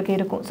டிஸ்ட்ரிக்ட் உங்களுக்கு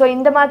இருக்கும். ஸோ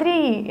இந்த மாதிரி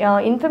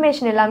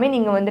இன்ஃபர்மேஷன் எல்லாமே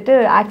நீங்கள் வந்துட்டு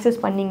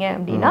ஆக்சஸ் பண்ணிங்க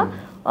அப்படின்னா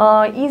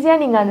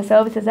ஈஸியாக நீங்கள் அந்த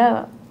சர்வீசஸை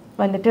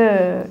வந்துட்டு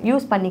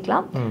யூஸ்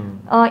பண்ணிக்கலாம்.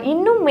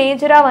 இன்னும்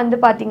மேஜராக வந்து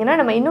பார்த்தீங்கன்னா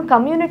நம்ம இன்னும்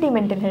கம்யூனிட்டி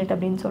மென்டல் ஹெல்த்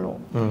அப்படின்னு சொல்லுவோம்.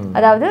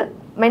 அதாவது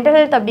மென்டல்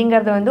ஹெல்த்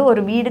அப்படிங்கிறது வந்து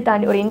ஒரு வீடு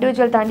தாண்டி, ஒரு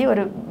இண்டிவிஜுவல் தாண்டி,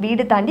 ஒரு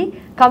வீடு தாண்டி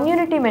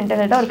கம்யூனிட்டி மென்டல்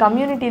ஹெல்த்தாக ஒரு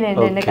கம்யூனிட்டியில்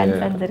என்னென்ன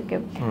கன்சர்ன்ஸ்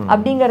இருக்குது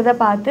அப்படிங்கிறத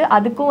பார்த்து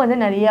அதுக்கும் வந்து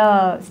நிறையா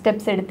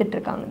ஸ்டெப்ஸ் எடுத்துகிட்டு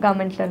இருக்காங்க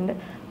கவர்மெண்ட்லேருந்து.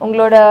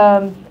 உங்களோட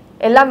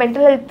எல்லா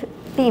mental health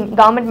team,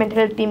 government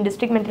mental health team,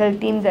 district mental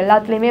health teams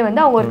எல்லாத்துலேயுமே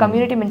வந்து அவங்க ஒரு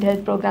கம்யூனிட்டி மென்டல்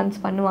ஹெல்த் ப்ரோக்ராம்ஸ்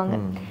பண்ணுவாங்க.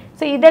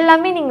 ஸோ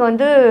இதெல்லாமே நீங்கள்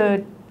வந்து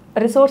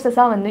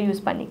ரிசோர்ஸஸாக வந்து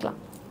யூஸ் பண்ணிக்கலாம்.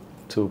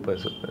 Super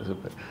super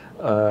super.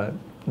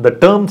 இந்த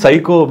டேர்ம்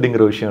சைக்கோ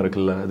அப்படிங்கிற விஷயம்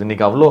இருக்குல்ல, அது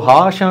இன்னைக்கு அவ்வளோ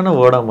ஹாஷான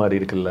வேர்டாக மாதிரி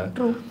இருக்குல்ல,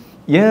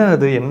 ஏன்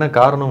அது என்ன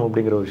காரணம்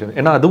அப்படிங்கிற ஒரு விஷயம்?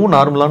 ஏன்னா அதுவும்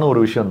நார்மலான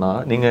ஒரு விஷயம் தான்.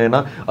 நீங்கள் ஏன்னா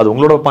அது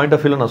உங்களோட பாயிண்ட்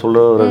ஆஃப் வியூவில் நான்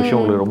சொல்கிற ஒரு விஷயம்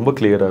உங்களுக்கு ரொம்ப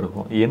கிளியராக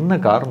இருக்கும். என்ன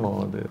காரணம்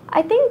அது?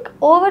 I think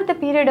over the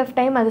period of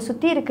time அதை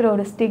சுற்றி இருக்கிற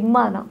ஒரு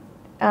ஸ்டிக்மா தான்.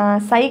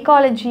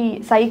 சைக்காலஜி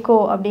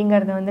சைக்கோ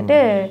அப்படிங்கிறது வந்துட்டு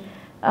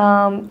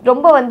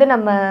ரொம்ப வந்து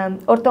நம்ம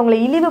ஒருத்தவங்களை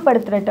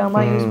இழிவுபடுத்துகிற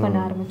டேர்மாக யூஸ் பண்ண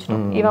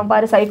ஆரம்பிச்சிட்டோம். இவன்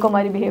பாரு சைக்கோ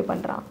மாதிரி பிஹேவ்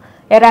பண்ணுறான்,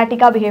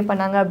 எராட்டிக்காக பிஹேவ்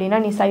பண்ணாங்க அப்படின்னா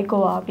நீ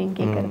சைக்கோவா அப்படின்னு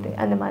கேட்குறது.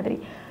 அந்த மாதிரி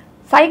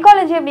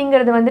சைக்காலஜி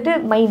அப்படிங்கிறது வந்துட்டு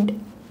மைண்ட்,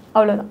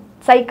 அவ்வளோதான்.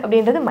 சைக்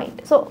அப்படின்றது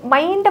மைண்ட். ஸோ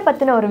மைண்டை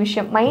பற்றின ஒரு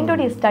விஷயம்,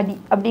 மைண்டோடைய ஸ்டடி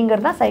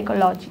அப்படிங்கிறது தான்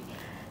சைக்காலஜி.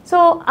 ஸோ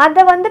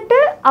அதை வந்துட்டு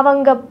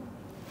அவங்க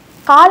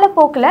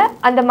காலப்போக்கில்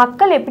அந்த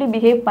மக்கள் எப்படி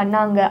பிஹேவ்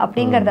பண்ணாங்க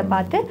அப்படிங்கிறத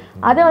பார்த்து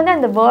அதை வந்து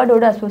அந்த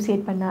வேர்டோடு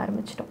அசோசியேட் பண்ண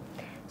ஆரம்பிச்சிட்டோம்.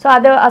 ஸோ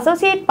அதை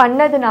அசோசியேட்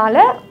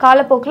பண்ணதுனால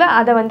காலப்போக்கில்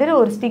அதை வந்து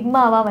ஒரு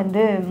ஸ்டிக்மாவாக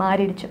வந்து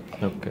மாறிடுச்சு.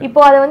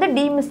 இப்போது அதை வந்து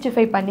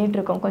டீமிஸ்டிஃபை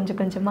பண்ணிகிட்ருக்கோம் கொஞ்சம்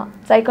கொஞ்சமாக.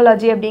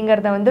 சைக்காலஜி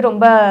அப்படிங்கிறத வந்து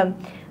ரொம்ப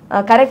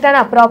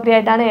கரெக்டான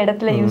அப்ராப்ரியேட்டான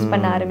இடத்துல யூஸ்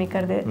பண்ண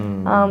ஆரம்பிக்கிறது.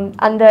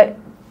 அந்த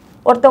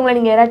ஒருத்தவங்களை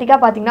நீங்கள் எராட்டிக்காக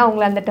பார்த்தீங்கன்னா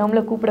அவங்கள அந்த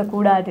டேர்மில்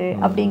கூப்பிடக்கூடாது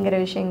அப்படிங்கிற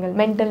விஷயங்கள்.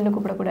 மென்டல்னு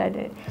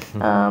கூப்பிடக்கூடாது.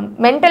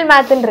 மென்டல்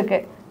மேத்துன்னு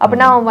இருக்குது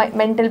அப்படின்னா அவன்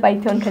மென்டல்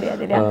பைத்தியம்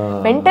கிடையாது இல்லையா.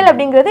 மென்டல்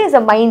அப்படிங்கிறது is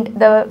a mind,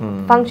 the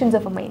functions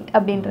of a mind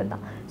அப்படின்றது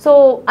தான். ஸோ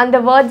அந்த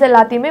வேர்ட்ஸ்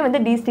எல்லாத்தையுமே வந்து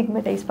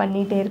டீஸ்டிக்மடைஸ்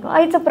பண்ணிகிட்டே இருக்கும்.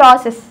 It's a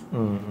process.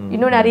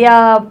 இன்னும் நிறையா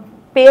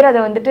பேர் அதை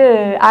வந்துட்டு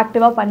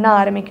ஆக்டிவாக பண்ண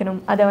ஆரம்பிக்கணும்.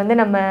 அதை வந்து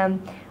நம்ம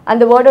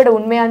அந்த வேர்டோட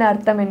உண்மையான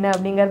அர்த்தம் என்ன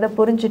அப்படிங்கறத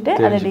புரிஞ்சுட்டு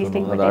அதை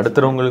டீஸ்டிங்மென்ட்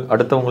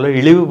அடுத்தவங்களை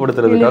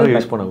இழிவுபடுத்துறதுக்காக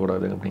யூஸ்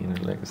பண்ணக்கூடாது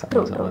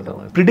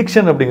அப்படிங்கிறது.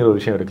 ப்ரிடிக்ஷன் அப்படிங்கிற ஒரு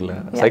விஷயம் இருக்குல்ல,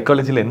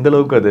 சைக்காலஜியில் எந்த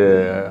அளவுக்கு அது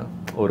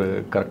ஒரு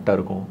கரெக்டாக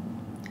இருக்கும்?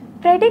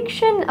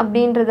 ப்ரெடிக்ஷன்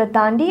அப்படின்றத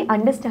தாண்டி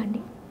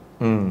அண்டர்ஸ்டாண்டிங்.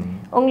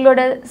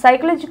 உங்களோட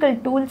சைக்காலஜிக்கல்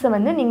டூல்ஸை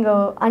வந்து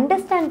நீங்கள்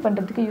அண்டர்ஸ்டாண்ட்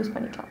பண்ணுறதுக்கு யூஸ்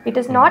பண்ணிக்கலாம். It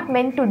is not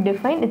meant to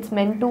define, it's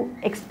meant to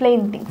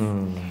explain things.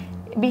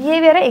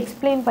 பிஹேவியரை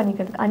explain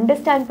பண்ணிக்கிறதுக்கு,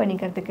 அண்டர்ஸ்டாண்ட்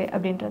பண்ணிக்கிறதுக்கு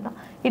அப்படின்றது தான்.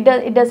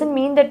 இட் டசன்ட்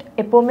மீன் தட்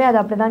எப்போவுமே அது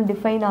அப்படி தான்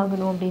டிஃபைன்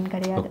ஆகணும் அப்படின்னு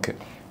கிடையாது.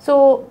 ஸோ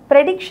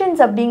ப்ரெடிக்ஷன்ஸ்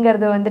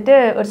அப்படிங்கிறது வந்துட்டு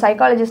ஒரு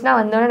சைக்காலஜிஸ்ட்னா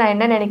வந்தோன்னே நான்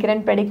என்ன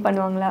நினைக்கிறேன்னு ப்ரெடிக்ட்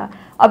பண்ணுவாங்களா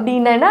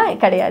அப்படின்னா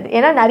கிடையாது.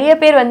 ஏன்னா நிறைய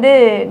பேர் வந்து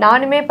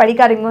நானுமே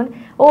படிக்காதீங்கன்னு,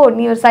 ஓ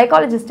நீ ஒரு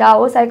சைக்காலஜிஸ்டா,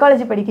 ஓ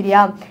சைக்காலஜி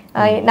படிக்கிறியா,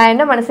 நான்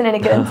என்ன மனசு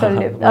நினைக்கிறேன்னு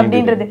சொல்லு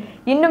அப்படின்றது.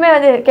 இன்னுமே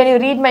வந்து can you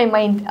read my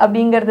mind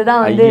அப்படிங்கிறது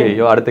தான் வந்து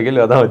அடுத்த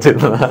கேள்வி அதான்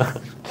வச்சிருந்தேன்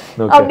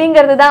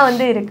அப்படிங்கிறது தான்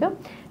வந்து இருக்கு.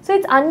 So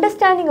it's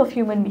understanding of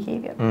human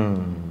behaviour.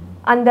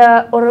 அந்த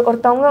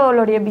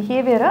ஒருத்தவங்களுடைய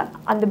பிஹேவியரை,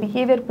 அந்த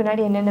பிஹேவியர்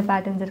பின்னாடி என்னென்ன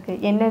பேட்டர்ன்ஸ்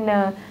இருக்குது,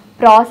 என்னென்ன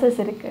ப்ராசஸ்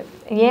இருக்குது,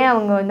 ஏன்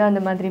அவங்க வந்து அந்த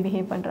மாதிரி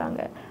பிஹேவ் பண்ணுறாங்க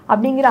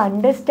அப்படிங்கிற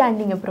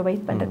அண்டர்ஸ்டாண்டிங்கை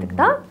ப்ரொவைட் பண்ணுறதுக்கு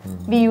தான்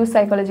we use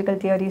psychological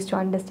theories to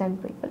understand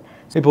people.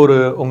 இப்போ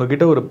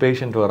உங்ககிட்ட ஒரு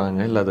பேஷண்ட் வராங்க,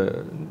 இல்லை அது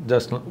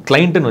ஜஸ்ட்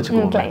கிளைண்ட்டுன்னு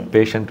வச்சுக்கோங்க,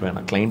 பேஷண்ட்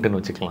வேணாம் கிளைண்ட்டுன்னு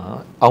வச்சுக்கலாம்.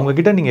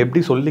 அவங்கக்கிட்ட நீங்கள்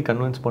எப்படி சொல்லி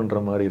கன்வின்ஸ் பண்ணுற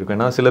மாதிரி இருக்கும்?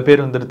 ஏன்னா சில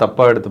பேர் வந்துட்டு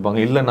தப்பாக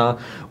எடுத்துப்பாங்க. இல்லைனா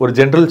ஒரு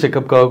ஜென்ரல்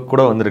செக்கப்காக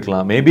கூட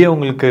வந்திருக்கலாம், மேபி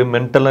அவங்களுக்கு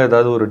மென்டலாக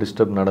ஏதாவது ஒரு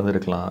டிஸ்டர்ப்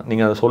நடந்திருக்கலாம்.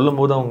 நீங்கள் அதை சொல்லும்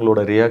போது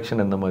அவங்களோட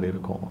ரியாக்ஷன் எந்த மாதிரி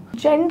இருக்கும்?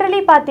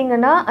 ஜென்ரலி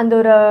பார்த்தீங்கன்னா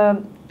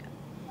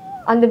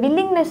அந்த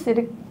வில்லிங்னஸ்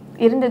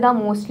இருந்து தான்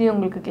மோஸ்ட்லி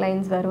உங்களுக்கு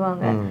கிளைண்ட்ஸ்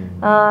வருவாங்க.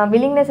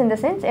 வில்லிங்னஸ் இன் த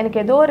சென்ஸ் எனக்கு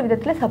ஏதோ ஒரு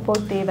விதத்தில்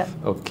சப்போர்ட் தேவை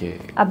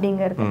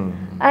அப்படிங்கிறது.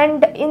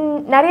 அண்ட்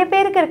நிறைய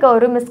பேருக்கு இருக்க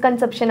ஒரு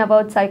misconception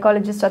about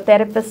psychologist R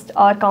therapist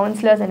R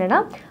counsellors என்னன்னா,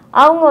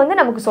 அவங்க வந்து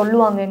நமக்கு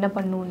சொல்லுவாங்க என்ன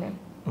பண்ணணும்னு,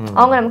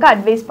 அவங்க நமக்கு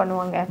அட்வைஸ்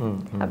பண்ணுவாங்க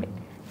அப்படின்னு.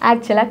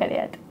 ஆக்சுவலாக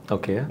கிடையாது.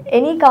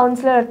 எனி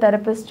கவுன்சிலர் ஆர்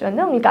தெரபிஸ்ட்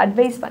வந்து உங்களுக்கு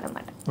அட்வைஸ் பண்ண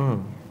மாட்டேன்.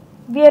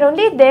 we are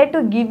only there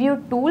to give you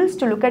tools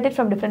to look at it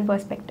from different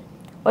perspective.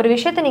 ஒரு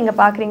விஷயத்தை நீங்கள்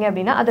பார்க்குறீங்க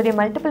அப்படின்னா அதோடைய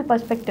மல்டிபிள்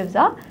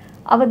பர்ஸ்பெக்டிவ்ஸாக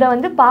அதை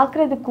வந்து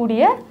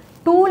பார்க்குறதுக்கூடிய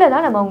டூலை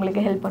தான் நம்ம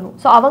அவங்களுக்கு ஹெல்ப் பண்ணுவோம்.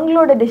 ஸோ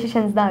அவங்களோட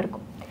டெசிஷன்ஸ் தான்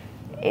இருக்கும்.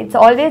 It's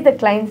always the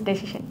clients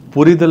decision.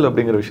 புரிதல்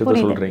அப்படிங்கிற விஷயத்தை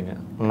சொல்கிறீங்க.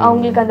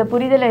 அவங்களுக்கு அந்த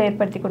புரிதலை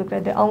ஏற்படுத்தி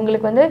கொடுக்குறது,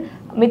 அவங்களுக்கு வந்து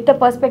மித்த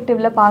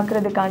பர்ஸ்பெக்டிவில்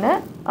பார்க்குறதுக்கான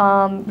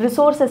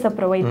ரிசோர்ஸஸை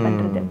ப்ரொவைட்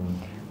பண்ணுறது.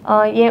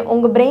 ஏன்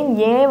உங்கள் பிரெயின்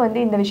ஏன் வந்து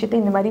இந்த விஷயத்தை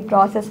இந்த மாதிரி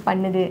ப்ராசஸ்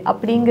பண்ணுது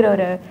அப்படிங்கிற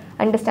ஒரு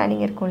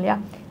அண்டர்ஸ்டாண்டிங் இருக்கும் இல்லையா,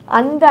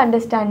 அந்த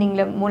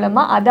அண்டர்ஸ்டாண்டிங்கில்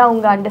மூலமாக அதை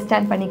அவங்க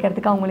அண்டர்ஸ்டாண்ட்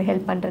பண்ணிக்கிறதுக்கு அவங்களுக்கு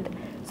ஹெல்ப் பண்ணுறது.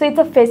 So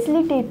it's a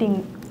facilitating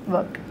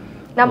work.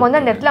 நம்ம வந்து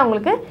அந்த இடத்துல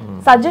அவங்களுக்கு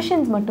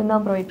சஜஷன்ஸ்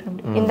மட்டும்தான் ப்ரொவைட் பண்ண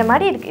முடியும். இந்த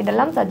மாதிரி இருக்குது,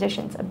 இதெல்லாம்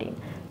சஜஷன்ஸ் அப்படின்னு.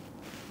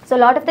 So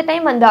lot of the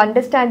time அந்த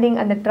அண்டர்ஸ்டாண்டிங்,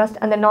 அந்த ட்ரஸ்ட்,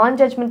 அந்த நான்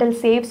ஜட்ஜ்மெண்டல்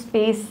சேஃப்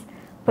ஸ்பேஸ்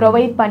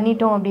ப்ரொவைட்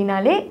பண்ணிட்டோம்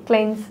அப்படின்னாலே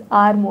கிளைண்ட்ஸ்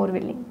ஆர் மோர்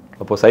வில்லிங்.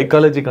 அப்போ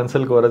சைக்காலஜி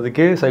கன்சல்ட்க்கு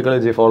வரதுக்கே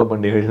சைக்காலஜி ஃபாலோ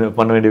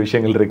பண்ண வேண்டிய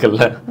விஷயங்கள்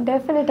இருக்குல்ல?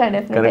 டெஃபினட்டா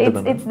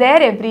இட்ஸ்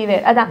தேர்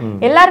எவ்ரிவேர். அதான்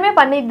எல்லாருமே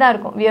பண்ணிட்டு தான்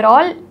இருக்கும்.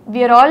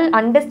 we are all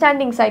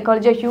understanding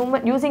psychology,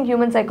 using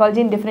human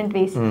psychology in different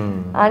ways.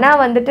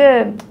 ஆனால் வந்துட்டு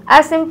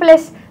as simple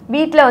as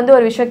வீட்டில் வந்து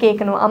ஒரு விஷயம்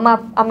கேட்கணும்,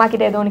 அம்மா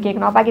கிட்ட ஏதோ ஒன்று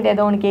கேட்கணும், அப்பா கிட்ட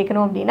ஏதோ ஒன்று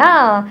கேட்கணும் அப்படின்னா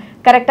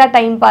கரெக்டாக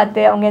டைம்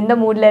பார்த்து அவங்க எந்த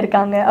மூடில்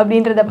இருக்காங்க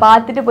அப்படின்றத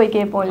பார்த்துட்டு போய்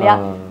கேட்போம் இல்லையா.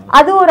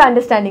 அது ஒரு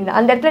அண்டர்ஸ்டாண்டிங் தான்.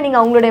 அந்த இடத்துல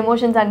நீங்கள் அவங்களோட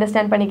எமோஷன்ஸ்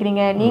அண்டர்ஸ்டாண்ட்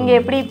பண்ணிக்கிறீங்க. நீங்கள்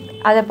எப்படி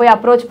அதை போய்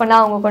அப்ரோச்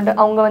பண்ணால்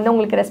அவங்க வந்து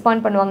உங்களுக்கு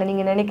ரெஸ்பாண்ட் பண்ணுவாங்க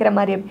நீங்கள் நினைக்கிற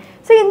மாதிரி.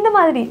 ஸோ இந்த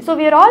மாதிரி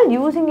we are all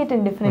using it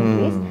in different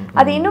ways.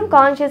 அது இன்னும்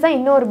கான்ஷியஸாக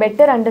இன்னும் ஒரு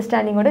பெட்டர்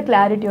அண்டர்ஸ்டாண்டிங்கோட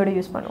கிளாரிட்டியோட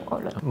யூஸ் பண்ணுவோம்.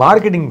 அவ்வளோ.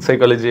 மார்க்கெட்டிங்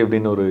சைக்காலஜி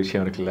அப்படின்னு ஒரு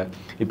விஷயம் இருக்குல்ல,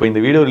 இப்போ இந்த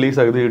வீடியோ ரிலீஸ்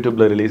ஆகுது,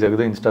 யூடியூப்ல ரிலீஸ்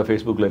ஆகுது, இன்ஸ்டா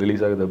ஃபேஸ்புக்கில்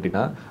ரிலீஸ் ஆகுது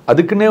அப்படின்னா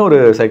அதுக்குன்னே ஒரு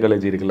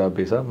சைக்காலஜி இருக்குல்ல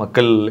பேசா,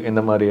 மக்கள்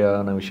எந்த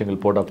மாதிரியான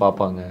விஷயங்கள் போட்டால்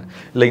பார்ப்பாங்க,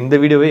 இல்லை இந்த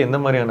வீடியோவே எந்த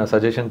மாதிரியான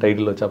சஜஷன்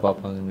டைட்டில் வச்சா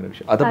பார்ப்பாங்கிற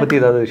விஷயம், அதை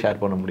பற்றி ஏதாவது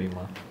ஷேர் பண்ண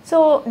முடியுமா? ஸோ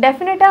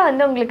டெஃபினட்டாக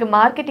வந்து உங்களுக்கு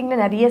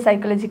மார்க்கெட்டிங்கில் நிறைய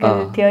சைக்காலஜிக்கல்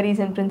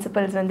தியரிஸ் அண்ட்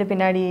பிரின்சிபல்ஸ் வந்து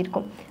பின்னாடி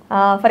இருக்கும்.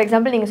 ஃபார்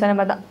எக்ஸாம்பிள் நீங்கள் சொன்ன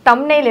மாதிரி தான்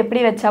தம்ப்நெயில்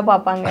எப்படி வச்சா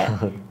பார்ப்பாங்க.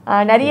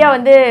 நிறையா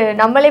வந்து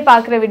நம்மளே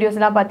பார்க்குற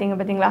வீடியோஸ்லாம்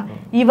பார்த்தீங்களா,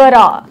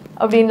 இவரா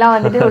அப்படின்லாம்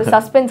வந்துட்டு ஒரு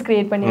சஸ்பென்ஸ்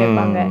கிரியேட் பண்ணி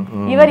வைப்பாங்க,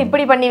 இவர்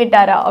இப்படி பண்ணி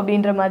விட்டாரா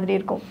அப்படின்ற மாதிரி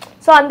இருக்கும்.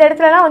 ஸோ அந்த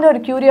இடத்துலலாம் வந்து ஒரு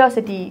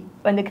கியூரியாசிட்டி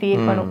வந்து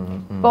கிரியேட் பண்ணும்.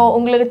 இப்போ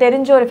உங்களுக்கு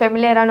தெரிஞ்ச ஒரு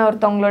ஃபெமிலியரான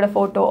ஒருத்தவங்களோட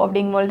ஃபோட்டோ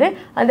அப்படிங்கும்போது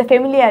அந்த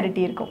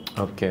ஃபெமிலியாரிட்டி இருக்கும்.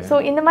 ஸோ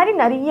இந்த மாதிரி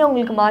நிறைய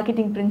உங்களுக்கு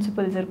மார்க்கெட்டிங்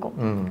பிரின்சிபல்ஸ் இருக்கும்.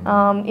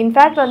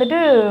 இன்ஃபேக்ட் வந்துட்டு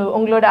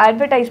உங்களோட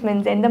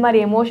அட்வர்டைஸ்மெண்ட்ஸ் எந்த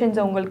மாதிரி எமோஷன்ஸ்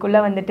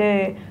உங்களுக்குள்ளே வந்துட்டு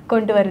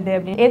கொண்டு வருது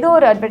அப்படின்னு, ஏதோ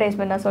ஒரு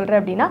அட்வர்டைஸ்மெண்ட் நான்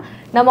சொல்கிறேன் அப்படின்னா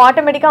நம்ம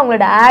ஆட்டோமேட்டிக்காக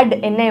உங்களோட ஆட்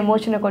என்ன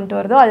எமோஷனை கொண்டு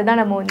வருதோ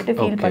அதுதான் நம்ம வந்துட்டு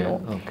ஃபீல்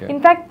பண்ணுவோம்.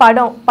 இன்ஃபேக்ட்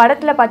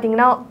படத்தில்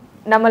பார்த்தீங்கன்னா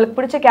நம்மளுக்கு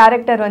பிடிச்ச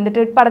கேரக்டர்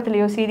வந்துட்டு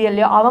படத்துலையோ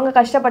சீரியல்லையோ அவங்க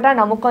கஷ்டப்பட்டா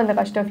நமக்கும் அந்த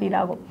கஷ்டம் ஃபீல்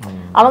ஆகும்,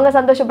 அவங்க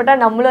சந்தோஷப்பட்டா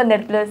நம்மளும் அந்த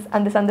இடத்துல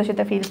அந்த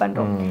சந்தோஷத்தை ஃபீல்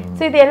பண்ணுறோம்.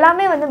 ஸோ இது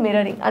எல்லாமே வந்து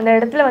மிரரிங். அந்த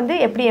இடத்துல வந்து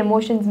எப்படி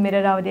எமோஷன்ஸ்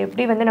மிரர் ஆகுது,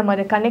 எப்படி வந்து நம்ம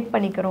அதை கனெக்ட்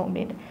பண்ணிக்கிறோம்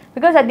அப்படின்னு.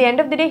 Because at the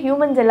end of the day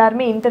humans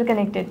எல்லாருமே இன்டர்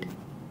கனெக்டட்.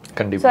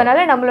 ஸோ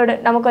அதனால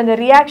நமக்கு அந்த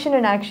ரியாக்ஷன்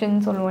அண்ட் ஆக்ஷன்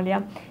சொல்லுவோம் இல்லையா,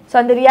 ஸோ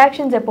அந்த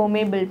ரியாக்ஷன்ஸ்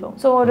எப்போவுமே பில்ட்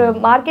பண்ணும். ஸோ ஒரு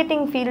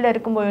மார்க்கெட்டிங் ஃபீல்டில்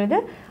இருக்கும்பொழுது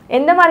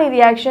எந்த மாதிரி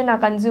ரியாக்ஷன்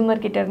நான்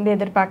கன்சூமர் கிட்ட இருந்து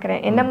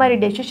எதிர்பார்க்குறேன், என்ன மாதிரி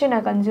டெசிஷன்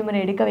நான் கன்சூமரை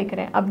எடுக்க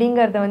வைக்கிறேன்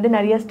அப்படிங்கிறத வந்து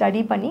நிறைய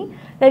ஸ்டடி பண்ணி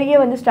நிறைய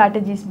வந்து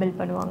ஸ்ட்ராட்டஜிஸ் பில்ட்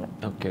பண்ணுவாங்க.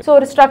 ஸோ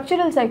ஒரு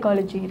ஸ்ட்ரக்சரல்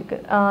சைக்காலஜி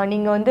இருக்குது.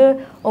 நீங்கள் வந்து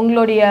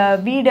உங்களுடைய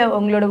வீடை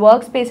உங்களோட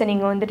ஒர்க் ஸ்பேஸை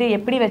நீங்கள் வந்துட்டு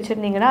எப்படி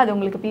வச்சுருந்தீங்கன்னா அது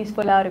உங்களுக்கு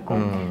பீஸ்ஃபுல்லாக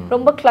இருக்கும்.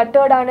 ரொம்ப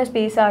கிளட்டர்டான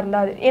ஸ்பேஸாக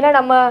இருந்தால் அது,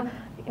 ஏன்னா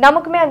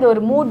நமக்குமே அந்த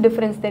ஒரு மூட்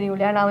டிஃப்ரென்ஸ் தெரியும்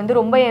இல்லையா. நான் வந்து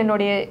ரொம்ப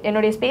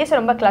என்னுடைய ஸ்பேஸை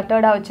ரொம்ப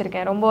கிளட்டர்டாக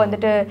வச்சுருக்கேன், ரொம்ப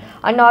வந்துட்டு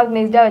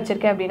அன்ஆர்கனைஸ்டாக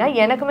வச்சுருக்கேன் அப்படின்னா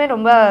எனக்குமே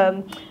ரொம்ப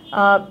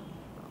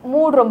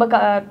மூட் ரொம்ப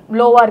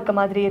லோவாக இருக்க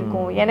மாதிரி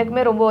இருக்கும்,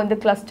 எனக்குமே ரொம்ப வந்து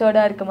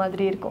கிளஸ்டர்டாக இருக்க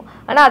மாதிரி இருக்கும்.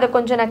 ஆனால் அதை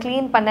கொஞ்சம் நான்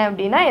க்ளீன் பண்ணேன்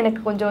அப்படின்னா எனக்கு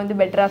கொஞ்சம் வந்து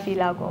பெட்டராக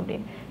ஃபீல் ஆகும்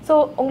அப்படின்னு. ஸோ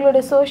உங்களோட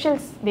சோஷியல்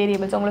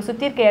வேரியபிள்ஸ் உங்களை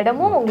சுற்றி இருக்க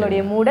இடமும்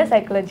உங்களுடைய மூட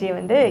சைக்காலஜியை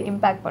வந்து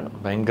இம்பேக்ட் பண்ணும்.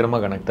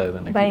 பயங்கரமாக கனெக்ட்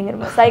ஆகுது.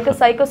 பயங்கரமாக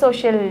சைக்கோ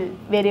சோஷியல்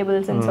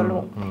வேரியபிள்ஸ்ன்னு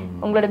சொல்லுவோம்.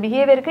 உங்களோட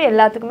பிஹேவியருக்கு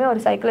எல்லாத்துக்குமே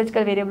ஒரு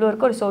சைக்காலஜிக்கல் வேரியபிளும்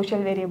இருக்கும், ஒரு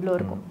சோஷியல் வேரியபிளும்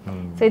இருக்கும்.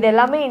 ஸோ இது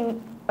எல்லாமே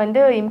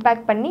வந்து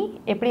இம்பேக்ட் பண்ணி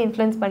எப்படி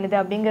இன்ஃப்ளூயன்ஸ் பண்ணுது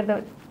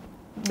அப்படிங்கிறத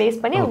பேஸ்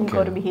பண்ணி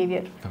உங்களுக்கு ஒரு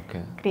behaviour.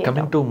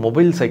 Coming to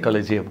mobile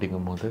psychology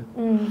அப்படிங்கும்போது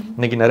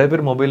இன்னைக்கு நிறைய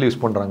பேர் மொபைல்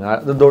யூஸ் பண்ணுறாங்க,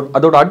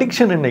 அதோட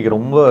அடிக்ஷன் இன்னைக்கு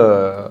ரொம்ப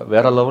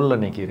வேற லெவலில்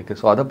இன்னைக்கு இருக்குது.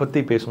 ஸோ அதை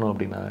பற்றி பேசணும்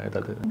அப்படின்னா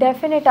ஏதாவது?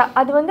 டெஃபினட்டாக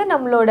அது வந்து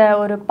நம்மளோட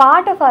ஒரு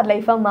பார்ட் ஆஃப் ஆர்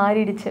லைஃபாக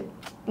மாறிடுச்சு.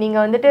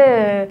 நீங்கள் வந்துட்டு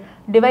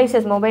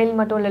டிவைசஸ் மொபைல்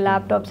மட்டும் இல்லை,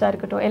 லேப்டாப்ஸாக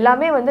இருக்கட்டும்,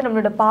 எல்லாமே வந்து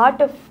நம்மளோட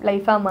பார்ட் ஆஃப்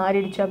லைஃபாக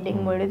மாறிடுச்சு.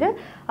 அப்படிங்கும் பொழுது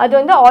அது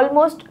வந்து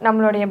ஆல்மோஸ்ட்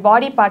நம்மளுடைய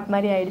பாடி பார்ட்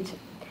மாதிரி ஆயிடுச்சு.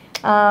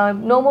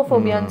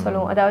 நோமோஃபோபியான்னு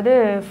சொல்லுவோம். அதாவது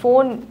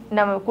ஃபோன்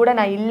நம்ம கூட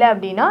நான் இல்லை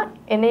அப்படின்னா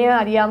என்னையும்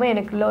அறியாமல்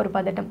எனக்குள்ள ஒரு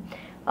பதட்டம்,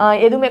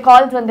 எதுவுமே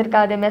கால்ஸ்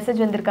வந்திருக்காது, மெசேஜ்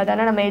வந்திருக்காது,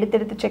 ஆனால் நம்ம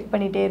எடுத்து செக்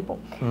பண்ணிகிட்டே இருப்போம்.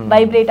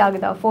 வைப்ரேட்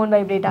ஆகுதா, ஃபோன்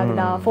வைப்ரேட்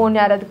ஆகுதா, ஃபோன்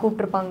யாராவது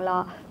கூப்பிட்ருப்பாங்களா,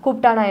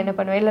 கூப்பிட்டா நான் என்ன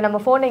பண்ணுவேன், இல்லை நம்ம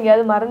ஃபோன்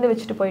எங்கேயாவது மறந்து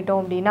வச்சுட்டு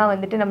போயிட்டோம் அப்படின்னா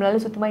வந்துட்டு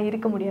நம்மளால சுத்தமாக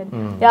இருக்க முடியாது.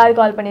 யார்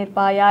கால்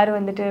பண்ணியிருப்பா, யார்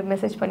வந்துட்டு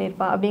மெசேஜ்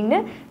பண்ணியிருப்பா அப்படின்னு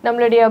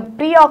நம்மளுடைய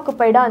ப்ரீ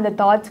ஆக்குப்பைடாக அந்த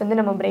தாட்ஸ்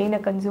வந்து நம்ம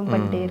பிரெயினை கன்சியூம்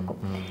பண்ணிட்டே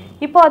இருக்கும்.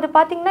 இப்போ அது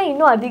பார்த்திங்கன்னா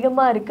இன்னும்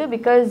அதிகமாக இருக்குது.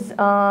 பிகாஸ்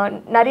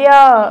நிறையா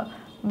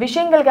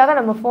விஷயங்களுக்காக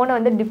நம்ம ஃபோனை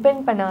வந்து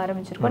டிபெண்ட் பண்ண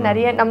ஆரம்பிச்சிருக்கோம்.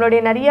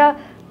 நம்மளுடைய நிறையா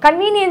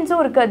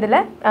கன்வீனியன்ஸும் இருக்குது.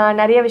 அதில்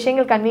நிறைய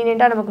விஷயங்கள்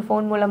கன்வீனியண்ட்டாக நமக்கு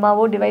ஃபோன்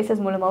மூலமாகவோ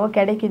டிவைசஸ் மூலமாகவோ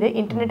கிடைக்கிது.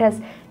 Internet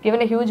has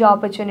given a huge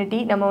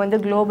opportunity. நம்ம வந்து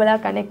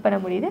குளோபலாக கனெக்ட் பண்ண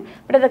முடியுது.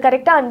 பட் அதை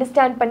கரெக்டாக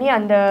அண்டர்ஸ்டாண்ட் பண்ணி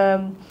அந்த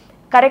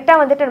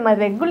கரெக்டாக வந்துட்டு நம்ம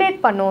ரெகுலேட்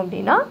பண்ணோம்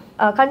அப்படின்னா,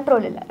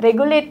 கண்ட்ரோல் இல்லை,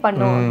 ரெகுலேட்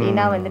பண்ணோம்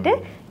அப்படின்னா வந்துட்டு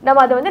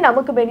நம்ம அதை வந்து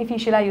நமக்கு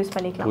பெனிஃபிஷியலாக யூஸ்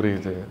பண்ணிக்கலாம்.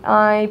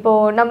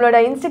 இப்போது நம்மளோட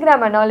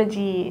இன்ஸ்டாகிராம்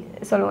அனாலஜி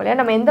சொல்லுவோம் இல்லையா,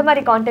 நம்ம எந்த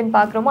மாதிரி கான்டென்ட்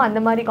பார்க்குறோமோ அந்த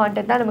மாதிரி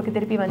கான்டென்ட் தான் நமக்கு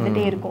திருப்பி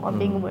வந்துட்டே இருக்கும்.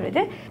 அப்படிங்கும்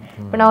பொழுது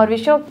இப்போ நான் ஒரு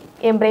விஷயம்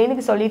என்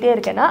பிரெயினுக்கு சொல்லிகிட்டே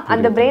இருக்கேன்னா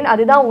அந்த பிரெயின்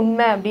அதுதான்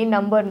உண்மை அப்படின்னு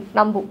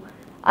நம்பும்.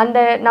 அந்த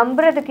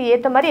நம்புறதுக்கு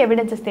ஏற்ற மாதிரி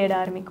எவிடன்சஸ் தேட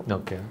ஆரம்பிக்கும்.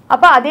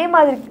 அப்போ அதே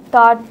மாதிரி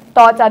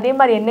தாட்ஸ் அதே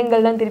மாதிரி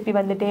எண்ணங்கள் தான் திருப்பி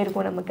வந்துட்டே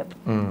இருக்கும் நமக்கு.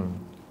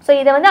 ஸோ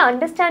இதை வந்து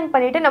அண்டர்ஸ்டாண்ட்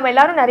பண்ணிவிட்டு நம்ம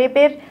எல்லாரும் நிறைய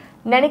பேர்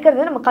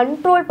நினைக்கிறது நம்ம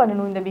கண்ட்ரோல்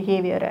பண்ணணும் இந்த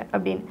பிஹேவியரை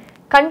அப்படின்னு.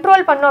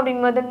 கண்ட்ரோல் பண்ணோம்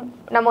அப்படிங்கும்போது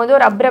நம்ம வந்து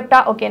ஒரு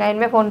அப்ரப்டாக ஓகே நான்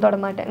இனிமேல் ஃபோன் தொட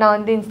மாட்டேன், நான்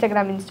வந்து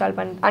இன்ஸ்டாகிராம்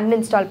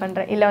அன்இன்ஸ்டால்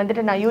பண்ணுறேன், இல்லை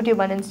வந்துட்டு நான்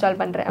யூடியூப் அன்இன்ஸ்டால்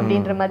பண்ணுறேன்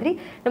அப்படின்ற மாதிரி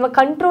நம்ம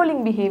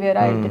கண்ட்ரோலிங்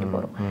பிஹேவியராக எடுத்துகிட்டு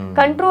போகிறோம்.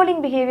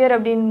 கண்ட்ரோலிங் பிஹேவியர்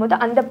அப்படின் போது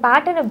அந்த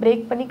பேட்டர்னை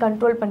பிரேக் பண்ணி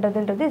கண்ட்ரோல்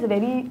பண்ணுறதுன்றது is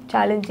very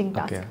challenging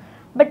task.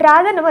 But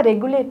rather நம்ம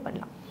ரெகுலேட்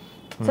பண்ணலாம்.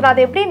 ஸோ நான்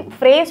அதை எப்படி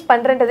ஃப்ரேஸ்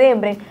பண்ணுறன்றதே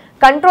என் பிரெயின்.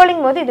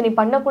 கண்ட்ரோலிங் போது இது நீ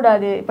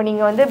பண்ணக்கூடாது, இப்போ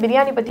நீங்கள் வந்து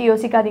பிரியாணி பற்றி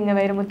யோசிக்காதீங்க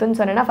வைரமுத்துன்னு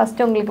சொன்னேன்னா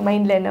ஃபஸ்ட்டு உங்களுக்கு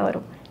மைண்டில் என்ன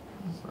வரும்?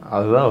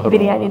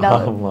 பிரியாணி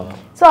தான்.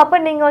 ஸோ அப்போ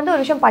நீங்கள் வந்து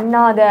ஒரு விஷயம்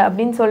பண்ணாத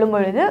அப்படின்னு சொல்லும்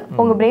பொழுது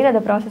உங்கள் பிரெயின்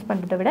அதை ப்ராசஸ்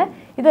பண்ணுறதை விட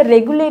இதை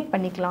ரெகுலேட்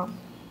பண்ணிக்கலாம்.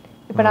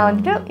 இப்போ நான்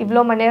வந்துட்டு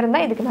இவ்வளோ மணி நேரம்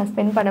தான் இதுக்கு நான்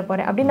ஸ்பெண்ட் பண்ண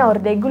போகிறேன் அப்படின்னு நான்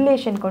ஒரு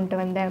ரெகுலேஷன் கொண்டு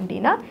வந்தேன்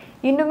அப்படின்னா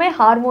இன்னுமே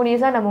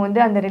ஹார்மோனியஸாக நம்ம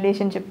வந்து அந்த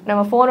ரிலேஷன்ஷிப்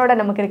நம்ம ஃபோனோட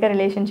நமக்கு இருக்க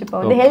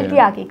ரிலேஷன்ஷிப்பை வந்து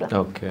ஹெல்த்தியாக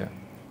ஆக்கிக்கலாம்.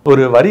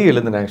 ஒரு வரி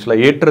எழுதுனேன்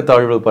ஆக்சுவலாக,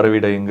 ஏற்றத்தாழ்வு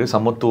பரவிட எங்கு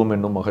சமத்துவம்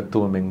என்னும்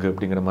மகத்துவம் எங்கு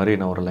அப்படிங்கிற மாதிரி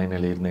நான் ஒரு லைன்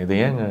எழுதியிருந்தேன். இதை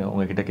ஏன்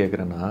உங்ககிட்ட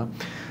கேட்குறேன்னா,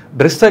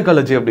 ட்ரெஸ்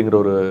சைக்காலஜி அப்படிங்கிற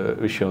ஒரு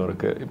விஷயம்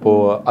இருக்குது.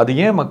 இப்போது அது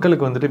ஏன்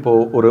மக்களுக்கு வந்துட்டு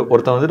இப்போது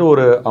ஒருத்தன்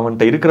வந்துட்டு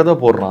அவன்கிட்ட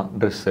இருக்கிறதா போடுறான்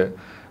ட்ரெஸ்ஸு,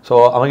 ஸோ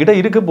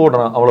அவங்ககிட்ட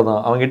போடுறான்,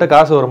 அவ்வளோதான், அவங்ககிட்ட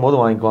காசு வரும்போது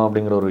வாங்கிக்குவான்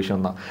அப்படிங்கிற ஒரு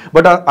விஷயம் தான்.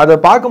 பட் அதை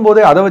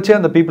பார்க்கும்போதே அதை வச்சே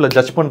அந்த பீப்புளை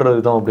ஜட்ஜ் பண்ணுறது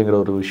தான் அப்படிங்கிற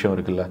ஒரு விஷயம்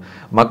இருக்குல்ல.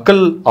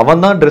 மக்கள்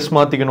அவன் தான் ட்ரெஸ்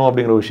மாற்றிக்கணும்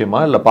அப்படிங்கிற விஷயமா,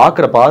 இல்லை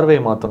பார்க்குற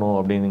பார்வையை மாற்றணும்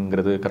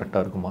அப்படிங்கிறது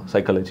கரெக்டாக இருக்குமா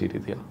சைக்காலஜி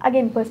ரீதியாக?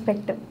 Again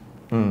perspective.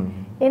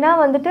 ஏன்னா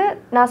வந்துட்டு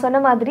நான்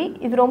சொன்ன மாதிரி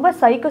இது ரொம்ப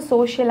சைக்கோ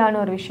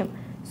சோஷியலான ஒரு விஷயம்.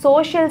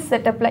 சோஷியல்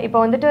செட்டப்பில் இப்போ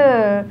வந்துட்டு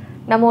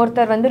நம்ம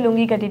ஒருத்தர் வந்து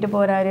லுங்கி கட்டிட்டு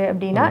போகிறாரு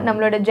அப்படின்னா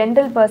நம்மளோட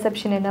ஜென்ரல்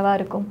பர்செப்ஷன் என்னவா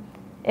இருக்கும்?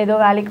 ஏதோ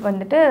வேலைக்கு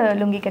வந்துட்டு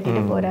லுங்கி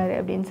கட்டிட்டு போகிறாரு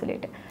அப்படின்னு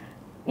சொல்லிட்டு.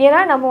 ஏன்னா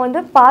நம்ம வந்து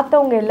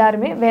பார்த்தவங்க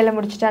எல்லாருமே வேலை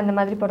முடிச்சுட்டு அந்த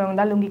மாதிரி போகிறவங்க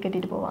தான் லுங்கி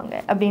கட்டிட்டு போவாங்க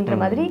அப்படின்ற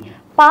மாதிரி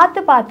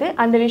பார்த்து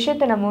அந்த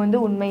விஷயத்தை நம்ம வந்து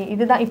உண்மை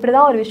இதுதான், இப்படி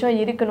தான் ஒரு விஷயம்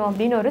இருக்கணும்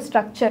அப்படின்னு ஒரு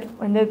ஸ்ட்ரக்சர்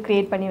வந்து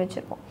க்ரியேட் பண்ணி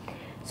வச்சுருப்போம்.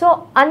 ஸோ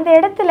அந்த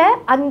இடத்துல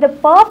அந்த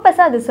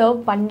பர்பஸை அது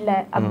சர்வ் பண்ணல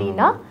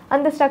அப்படின்னா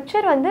அந்த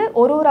ஸ்ட்ரக்சர் வந்து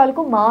ஒரு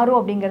ஆளுக்கும் மாறும்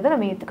அப்படிங்கிறத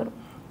நம்ம ஏற்றுக்கணும்.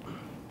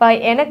 இப்போ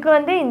எனக்கு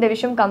வந்து இந்த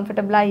விஷயம்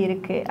கம்ஃபர்டபுளாக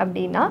இருக்குது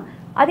அப்படின்னா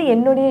அது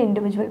என்னுடைய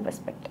இண்டிவிஜுவல்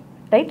பெர்ஸ்பெக்டிவ்,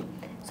 ரைட்?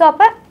 ஸோ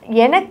அப்போ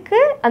எனக்கு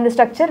அந்த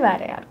ஸ்ட்ரக்சர்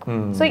வேறையாக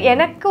இருக்கும். ஸோ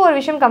எனக்கு ஒரு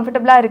விஷயம்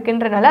கம்ஃபர்டபுளாக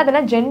இருக்குன்றனால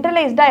அதெல்லாம்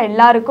ஜென்ரலைஸ்டாக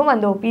எல்லாருக்கும்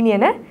அந்த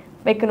ஒப்பீனியனை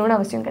வைக்கணும்னு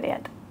அவசியம்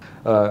கிடையாது.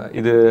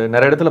 இது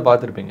நிறைய இடத்துல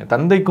பார்த்துருப்பீங்க,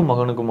 தந்தைக்கும்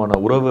மகனுக்குமான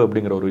உறவு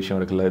அப்படிங்கிற ஒரு விஷயம்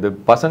இருக்குல்ல. இது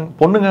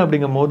பொண்ணுங்க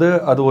அப்படிங்கும் போது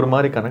அது ஒரு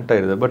மாதிரி கனெக்ட்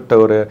ஆயிடுது. பட்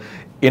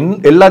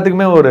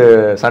எல்லாத்துக்குமே ஒரு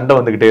சண்டை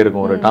வந்துக்கிட்டே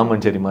இருக்கும், ஒரு டாம்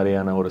அண்ட் ஜெர்ரி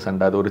மாதிரியான ஒரு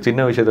சண்டை. அது ஒரு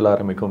சின்ன விஷயத்தில்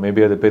ஆரம்பிக்கும்,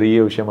 மேபி அது பெரிய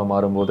விஷயமா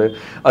மாறும்போது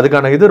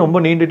அதுக்கான இது ரொம்ப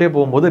நீண்டுட்டே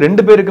போகும்போது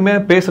 2 பேருக்குமே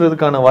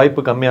பேசுறதுக்கான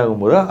வாய்ப்பு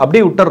கம்மியாகும் போது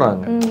அப்படியே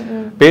விட்டுறாங்க.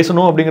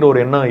 பேசணும் அப்படிங்கிற ஒரு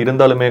எண்ணம்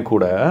இருந்தாலுமே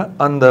கூட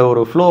அந்த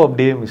ஒரு ஃப்ளோ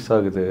அப்படியே மிஸ்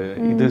ஆகுது.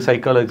 இது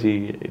சைக்காலஜி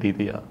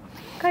ரீதியா?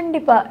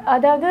 கண்டிப்பாக.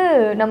 அதாவது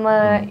நம்ம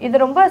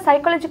இது ரொம்ப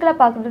சைக்காலஜிக்கலாக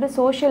பார்க்குறது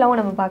சோஷியலாகவும்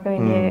நம்ம பார்க்க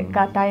வேண்டிய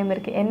கட்டாயம்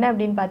இருக்குது. என்ன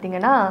அப்படின்னு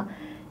பார்த்தீங்கன்னா,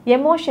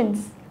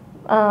 எமோஷன்ஸ்,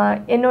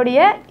 என்னுடைய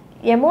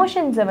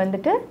எமோஷன்ஸை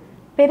வந்துட்டு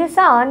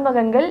பெருசாக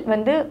ஆண்மகன்கள்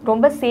வந்து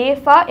ரொம்ப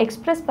சேஃபாக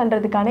எக்ஸ்ப்ரெஸ்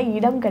பண்ணுறதுக்கான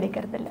இடம்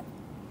கிடைக்கிறது இல்லை.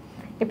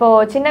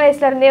 இப்போது சின்ன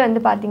வயசுலேருந்தே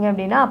வந்து பார்த்தீங்க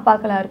அப்படின்னா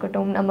அப்பாக்களாக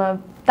இருக்கட்டும், நம்ம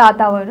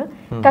தாத்தாவோட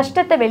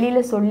கஷ்டத்தை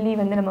வெளியில் சொல்லி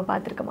வந்து நம்ம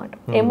பார்த்துருக்க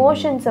மாட்டோம்.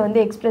 எமோஷன்ஸை வந்து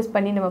எக்ஸ்ப்ரெஸ்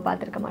பண்ணி நம்ம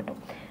பார்த்துருக்க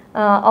மாட்டோம்.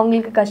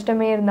 அவங்களுக்கு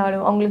கஷ்டமே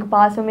இருந்தாலும், அவங்களுக்கு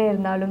பாசமே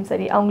இருந்தாலும்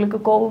சரி, அவங்களுக்கு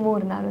கோபமும்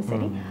இருந்தாலும்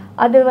சரி,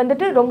 அது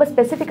வந்துட்டு ரொம்ப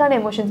ஸ்பெசிஃபிக்கான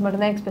எமோஷன்ஸ்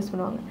மட்டும்தான் எக்ஸ்பிரஸ்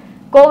பண்ணுவாங்க.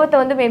 கோவத்தை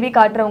வந்து மேபி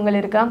காட்டுறவங்க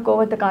இருக்கலாம்,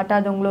 கோவத்தை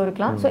காட்டாதவங்களும்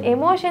இருக்கலாம். ஸோ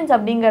எமோஷன்ஸ்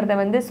அப்படிங்கிறத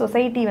வந்து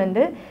சொசைட்டி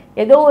வந்து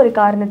ஏதோ ஒரு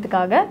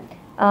காரணத்துக்காக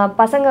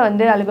பசங்க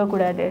வந்து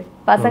அழுகக்கூடாது,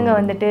 பசங்க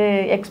வந்துட்டு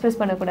எக்ஸ்பிரஸ்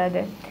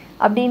பண்ணக்கூடாது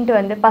அப்படின்ட்டு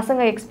வந்து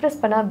பசங்க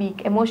எக்ஸ்பிரஸ் பண்ணால் வீக்,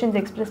 எமோஷன்ஸ்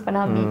எக்ஸ்பிரஸ்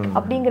பண்ணால் வீக்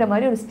அப்படிங்கிற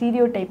மாதிரி ஒரு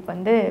ஸ்டீரியோ டைப்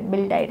வந்து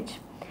பில்ட் ஆயிடுச்சு.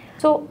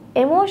 ஸோ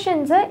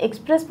எமோஷன்ஸை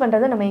எக்ஸ்ப்ரெஸ்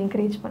பண்ணுறதை நம்ம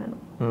என்கரேஜ்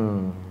பண்ணணும்.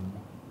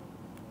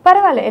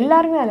 பரவாயில்ல,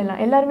 எல்லாருமே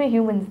அழலாம், எல்லாருமே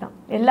ஹியூமன்ஸ் தான்,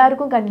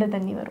 எல்லாருக்கும் கண்ணில்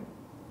தண்ணி வரும்,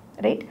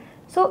 ரைட்?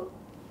 ஸோ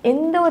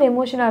எந்த ஒரு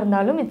எமோஷனாக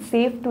இருந்தாலும் இட்ஸ்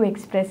சேஃப் டு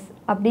எக்ஸ்ப்ரெஸ்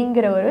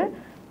அப்படிங்கிற ஒரு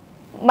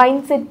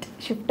மைண்ட் செட்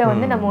ஷிஃப்ட்டை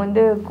வந்து நம்ம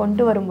வந்து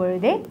கொண்டு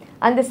வரும்பொழுதே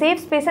அந்த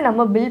சேஃப் ஸ்பேஸை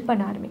நம்ம பில்ட்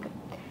பண்ண ஆரம்பிக்கணும்.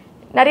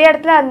 நிறைய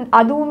இடத்துல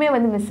அதுவுமே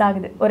வந்து மிஸ்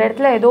ஆகுது. ஒரு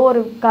இடத்துல ஏதோ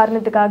ஒரு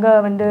காரணத்துக்காக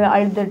வந்து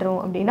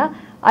அழுதுடுறோம் அப்படின்னா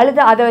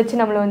அதை வச்சு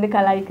நம்மளை வந்து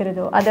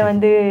கலாய்க்கிறதோ, அதை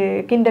வந்து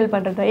கிண்டல்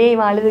பண்ணுறதோ,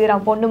 இவன்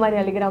அழுதுகிறான், பொண்ணு மாதிரி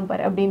அழுகிறான்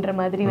பாரு அப்படின்ற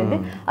மாதிரி வந்து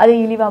அதை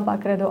இழிவாக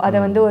பார்க்குறதோ, அதை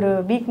வந்து ஒரு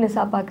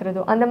வீக்னஸாக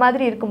பார்க்குறதோ, அந்த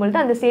மாதிரி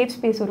இருக்கும்பொழுது அந்த சேஃப்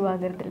ஸ்பேஸ்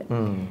உருவாகிறது இல்லை.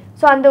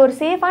 ஸோ அந்த ஒரு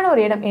சேஃபான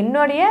ஒரு இடம்,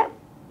 என்னுடைய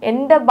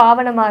எந்த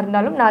பாவனமாக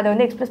இருந்தாலும் நான் அதை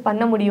வந்து எக்ஸ்பிரஸ்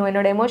பண்ண முடியும்,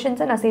 என்னோட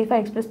எமோஷன்ஸை நான்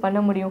சேஃபாக எக்ஸ்பிரஸ்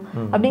பண்ண முடியும்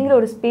அப்படிங்கிற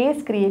ஒரு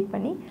ஸ்பேஸ் கிரியேட்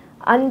பண்ணி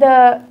அந்த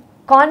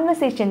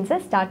கான்வர்சேஷன்ஸை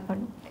ஸ்டார்ட்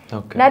பண்ணும்.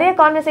 நிறைய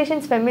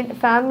கான்வர்சேஷன்ஸ்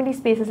ஃபேமிலி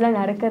ஸ்பேசஸில்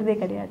நடக்கிறதே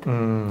கிடையாது.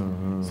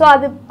 ஸோ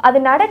அது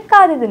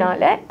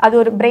நடக்காததுனால, அது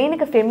ஒரு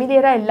பிரெயினுக்கு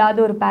ஃபெமிலியராக இல்லாத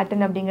ஒரு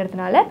பேட்டர்ன்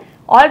அப்படிங்கிறதுனால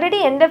ஆல்ரெடி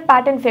எந்த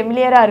பேட்டர்ன்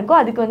ஃபெமிலியராக இருக்கோ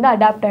அதுக்கு வந்து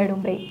அடாப்ட்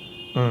ஆகிடும் பிரெயின்.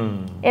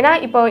 ஏன்னா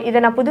இப்போ இதை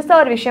நான்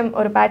புதுசாக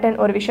ஒரு பேட்டர்ன்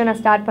ஒரு விஷயம் நான்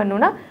ஸ்டார்ட்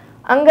பண்ணணுன்னா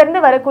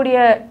அங்கேருந்து வரக்கூடிய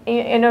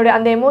என்னோட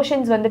அந்த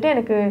எமோஷன்ஸ் வந்துட்டு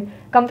எனக்கு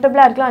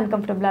கம்ஃபர்டபுளாக இருக்கலாம்,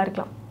 அன்கம்ஃபர்டபுளாக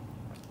இருக்கலாம்,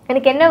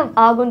 எனக்கு என்ன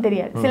ஆகும்னு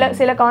தெரியாது.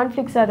 சில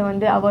கான்ஃப்ளிக்ஸ் அதை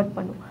வந்து அவாய்ட்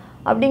பண்ணும்.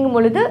 அப்படிங்கும்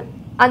பொழுது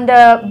அந்த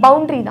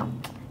பவுண்ட்ரி தான்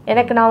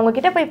எனக்கு, நான்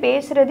உங்ககிட்ட போய்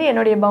பேசுகிறது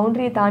என்னுடைய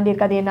பவுண்ட்ரியை தாண்டி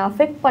இருக்கு, அது என்னை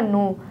அஃபெக்ட்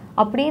பண்ணும்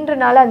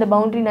அப்படின்றனால அந்த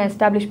பவுண்ட்ரி நான்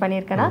எஸ்டாப்ளிஷ்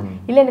பண்ணியிருக்கேன்னா,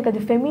 இல்லை எனக்கு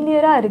அது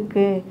ஃபெமிலியராக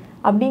இருக்குது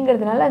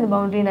அப்படிங்கிறதுனால அந்த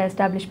பவுண்ட்ரி நான்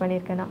எஸ்டாப்ளிஷ்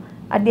பண்ணியிருக்கேன்னா,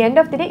 at the end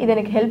of the டே இது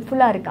எனக்கு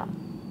ஹெல்ப்ஃபுல்லாக இருக்கா,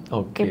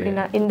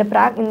 எப்படின்னா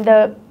இந்த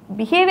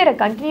பிஹேவியரை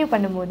கண்டினியூ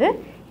பண்ணும்போது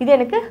இது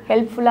எனக்கு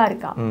ஹெல்ப்ஃபுல்லாக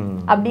இருக்கா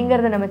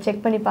அப்படிங்கிறத நம்ம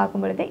செக் பண்ணி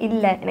பார்க்கும்பொழுது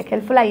இல்லை எனக்கு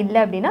ஹெல்ப்ஃபுல்லாக இல்லை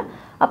அப்படின்னா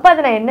அப்போ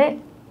அதை நான் என்ன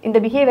இந்த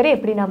பிஹேவியரை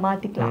எப்படி நான்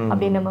மாற்றிக்கலாம்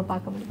அப்படின்னு நம்ம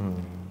பார்க்க முடியும்.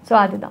 ஸோ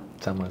அதுதான்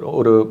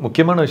ஒரு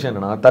முக்கியமான விஷயம்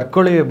என்னன்னா,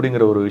 தற்கொலை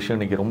அப்படிங்கிற ஒரு விஷயம்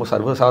இன்னைக்கு ரொம்ப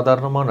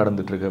சர்வசாதாரணமாக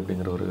நடந்துட்டு இருக்கு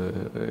அப்படிங்கிற ஒரு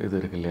இது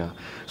இருக்கு இல்லையா?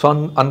 ஸோ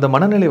அந்த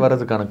மனநிலை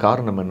வர்றதுக்கான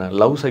காரணம் என்ன?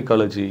 லவ்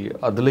சைக்காலஜி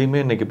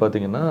அதுலேயுமே இன்னைக்கு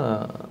பார்த்தீங்கன்னா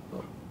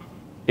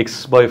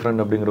எக்ஸ் பாய்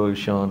ஃப்ரெண்ட் அப்படிங்கிற ஒரு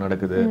விஷயம்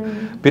நடக்குது,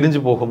 பிரிஞ்சு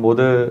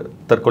போகும்போது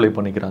தற்கொலை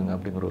பண்ணிக்கிறாங்க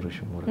அப்படிங்கிற ஒரு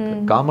விஷயம் இருக்கு.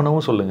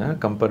 காமனாகவும் சொல்லுங்க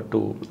கம்பேர்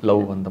டு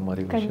லவ் அந்த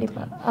மாதிரி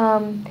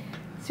விஷயம்.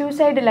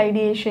 Suicidal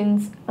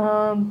ideations,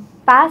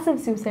 passive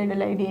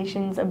suicidal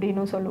ideations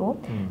அப்படின்னு சொல்லுவோம்.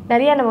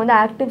 நிறையா நம்ம வந்து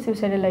ஆக்டிவ்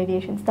சூசைடல்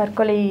ஐடியேஷன்ஸ்,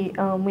 தற்கொலை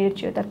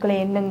முயற்சியோ தற்கொலை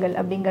எண்ணங்கள்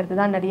அப்படிங்கிறது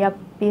தான் நிறையா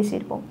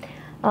பேசியிருப்போம்.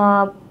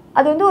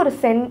 அது வந்து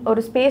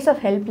ஒரு ஸ்பேஸ்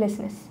ஆஃப்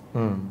ஹெல்ப்லெஸ்னஸ்,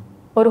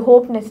 ஒரு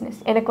ஹோப்லெஸ்னஸ்.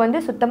 எனக்கு வந்து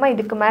சுத்தமாக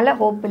இதுக்கு மேலே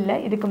ஹோப் இல்லை,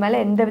 இதுக்கு மேலே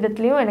எந்த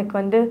விதத்துலேயும் எனக்கு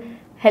வந்து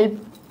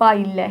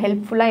ஹெல்ப்பாக இல்லை,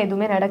 ஹெல்ப்ஃபுல்லாக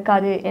எதுவுமே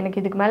நடக்காது, எனக்கு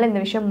இதுக்கு மேலே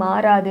இந்த விஷயம்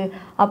மாறாது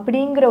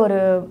அப்படிங்கிற ஒரு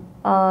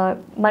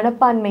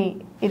மனப்பான்மை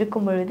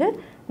இருக்கும் பொழுது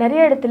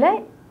நிறைய இடத்துல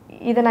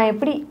இதை நான்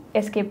எப்படி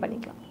எஸ்கேப்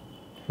பண்ணிக்கலாம்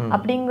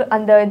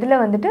அந்த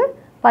இதில் வந்துட்டு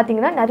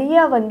பார்த்திங்கன்னா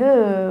நிறையா வந்து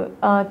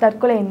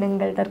தற்கொலை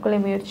எண்ணங்கள், தற்கொலை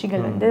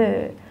முயற்சிகள் வந்து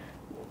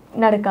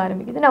நடக்க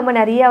ஆரம்பிக்குது. நம்ம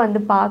நிறையா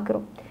வந்து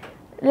பார்க்குறோம்.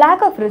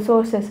 லேக் ஆஃப்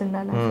ரிசோர்ஸஸ்ன்னு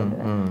தான் நான்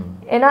சொல்லுவேன்.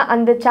 ஏன்னா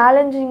அந்த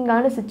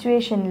சேலஞ்சிங்கான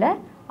சுச்சுவேஷனில்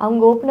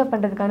அவங்க ஓப்பன் அப்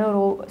பண்ணுறதுக்கான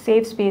ஒரு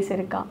சேஃப் ஸ்பேஸ்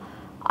இருக்கா,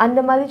 அந்த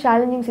மாதிரி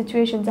சேலஞ்சிங்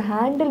சுச்சுவேஷன்ஸை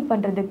ஹேண்டில்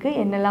பண்ணுறதுக்கு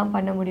என்னெல்லாம்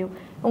பண்ண முடியும்.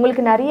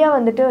 உங்களுக்கு நிறையா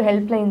வந்துட்டு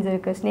ஹெல்ப்லைன்ஸ்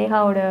இருக்குது.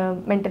 ஸ்னேகாவோட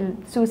மென்டல்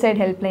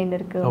சூசைட் ஹெல்ப்லைன்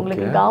இருக்குது,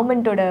 உங்களுக்கு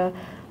கவர்மெண்ட்டோட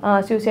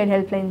சூசைட்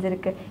ஹெல்ப்லைன்ஸ்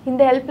இருக்குது.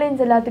 இந்த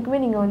ஹெல்ப்லைன்ஸ் எல்லாத்துக்குமே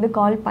நீங்கள் வந்து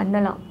கால்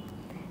பண்ணலாம்.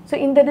 ஸோ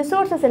இந்த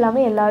ரிசோர்ஸஸ்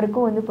எல்லாமே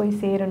எல்லாருக்கும் வந்து போய்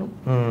சேரணும்.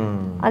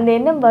 அந்த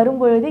எண்ணம்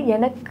வரும்பொழுது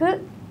எனக்கு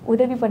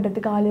உதவி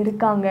பண்ணுறதுக்கு ஆள்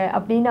இருக்காங்க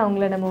அப்படின்னு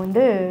அவங்கள நம்ம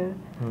வந்து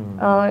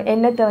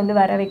எண்ணத்தை வந்து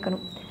வர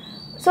வைக்கணும்.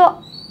 So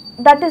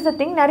that is the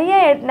thing.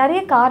 நிறைய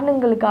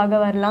காரணங்களுக்காக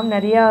வரலாம்,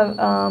 நிறைய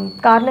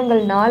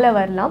காரணங்கள்னால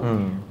வரலாம்.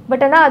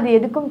 பட் ஆனால் அது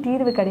எதுக்கும்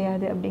தீர்வு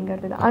கிடையாது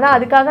அப்படிங்கிறது தான். ஆனால்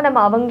அதுக்காக நம்ம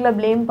அவங்கள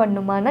ப்ளேம்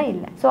பண்ணுமானா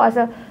இல்லை. So as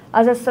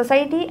a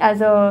society,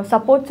 as a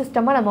support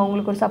சிஸ்டமாக நம்ம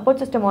அவங்களுக்கு ஒரு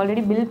சப்போர்ட் சிஸ்டம்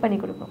ஆல்ரெடி பில்ட் பண்ணி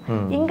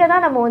கொடுக்கணும். இங்கே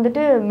தான் நம்ம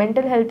வந்துட்டு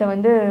மென்டல் ஹெல்த்தை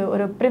வந்து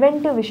ஒரு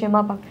ப்ரிவென்டிவ்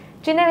விஷயமா பார்க்கணும்.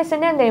 சின்ன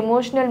வயசுலேயே அந்த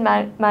எமோஷ்னல்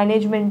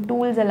மேனேஜ்மெண்ட்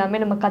டூல்ஸ்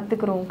எல்லாமே நம்ம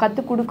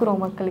கற்றுக்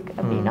கொடுக்குறோம் மக்களுக்கு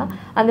அப்படின்னா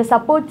அந்த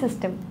சப்போர்ட்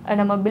சிஸ்டம்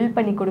நம்ம பில்ட்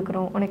பண்ணி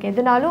கொடுக்குறோம். உனக்கு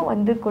எதுனாலும்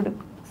வந்து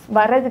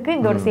வர்றதுக்கு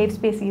இந்த ஒரு சேஃப்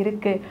ஸ்பேஸ்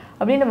இருக்குது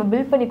அப்படின்னு நம்ம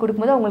பில்ட் பண்ணி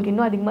கொடுக்கும்போது அவங்களுக்கு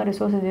இன்னும் அதிகமாக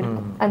ரிசோர்ஸஸ்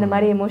இருக்கும் அந்த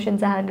மாதிரி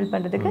எமோஷன்ஸை ஹேண்டில்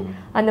பண்ணுறதுக்கு,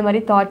 அந்த மாதிரி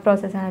தாட்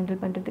ப்ராசஸை ஹேண்டில்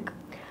பண்ணுறதுக்கு.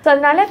 ஸோ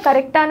அதனால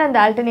கரெக்டான அந்த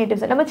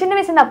ஆல்டர்னேட்டிவ்ஸ் நம்ம சின்ன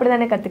வயசுல அப்படி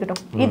தானே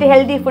கற்றுக்கிட்டோம். இது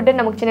ஹெல்தி ஃபுட்டு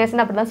நமக்கு சின்ன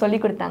வயசுல அப்படி தான் சொல்லி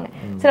கொடுத்தாங்க.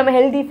 ஸோ நம்ம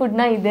ஹெல்தி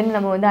ஃபுட்னா இதுன்னு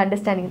நம்ம வந்து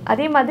அண்டர்ஸ்டாண்டிங்.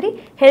 அதே மாதிரி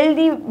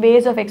healthy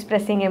ways of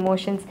expressing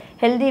emotions,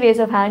 healthy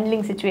ways of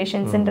handling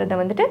சுச்சுவேஷன்ஸ்ன்றதை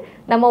வந்துட்டு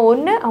நம்ம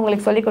ஒன்று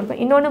அவங்களுக்கு சொல்லிக்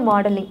கொடுப்போம். இன்னொன்று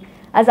மாடலிங்.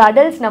 அஸ்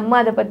அடல்ட்ஸ் நம்ம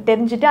அதை பற்றி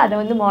தெரிஞ்சுட்டு அதை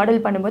வந்து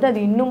மாடல் பண்ணும்போது அது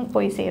இன்னும்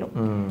போய் சேரும்.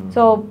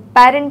 ஸோ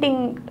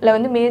பேரண்டிங்கில்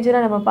வந்து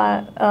மேஜராக நம்ம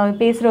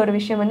பேசுகிற ஒரு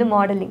விஷயம் வந்து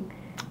மாடலிங்.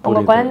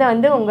 உங்கள் குழந்தை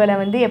வந்து உங்களை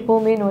வந்து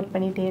எப்போவுமே நோட்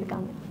பண்ணிகிட்டே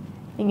இருக்காங்க.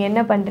 நீங்கள்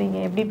என்ன பண்ணுறீங்க,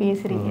 எப்படி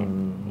பேசுகிறீங்க,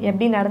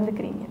 எப்படி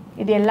நடந்துக்கிறீங்க,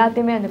 இது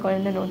எல்லாத்தையுமே அந்த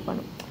குழந்தை நோட்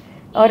பண்ணும்.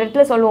 ஒரு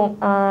இடத்துல சொல்லுவோம்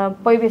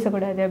போய்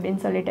பேசக்கூடாது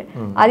அப்படின்னு சொல்லிட்டு,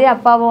 அதே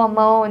அப்பாவோ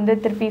அம்மாவோ வந்து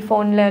திருப்பி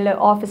ஃபோனில் இல்லை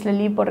ஆஃபீஸில்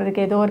லீவ்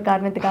போடுறதுக்கு ஏதோ ஒரு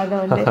காரணத்துக்காக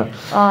வந்து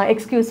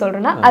எக்ஸ்கியூஸ்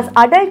சொல்கிறோன்னா அஸ்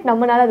அடல்ட்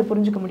நம்மளால அதை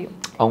புரிஞ்சுக்க முடியும்.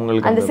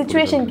 அந்த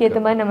சுச்சுவேஷனுக்கு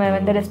ஏற்ற மாதிரி நம்ம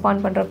வந்து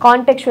ரெஸ்பாண்ட் பண்ணுறோம்.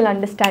 கான்டெக்சுவல்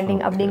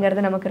அண்டர்ஸ்டாண்டிங்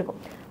அப்படிங்கிறது நமக்கு இருக்கும்.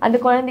 அந்த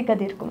குழந்தைக்கு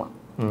அது இருக்குமா?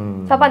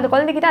 ஸோ அப்போ அந்த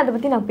குழந்தைகிட்ட அதை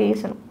பற்றி நான்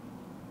பேசணும்.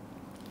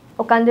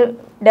 உட்காந்து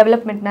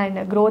டெவலப்மெண்ட்னா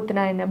என்ன,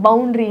 க்ரோத்னா என்ன,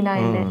 பவுண்ட்ரினா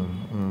என்ன,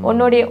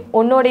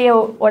 உன்னோடைய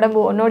உடம்பு,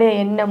 உன்னோடைய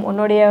எண்ணம்,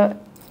 உன்னோடைய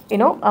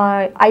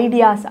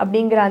ஐடியாஸ்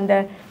அப்படிங்கிற அந்த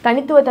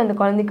தனித்துவத்தை அந்த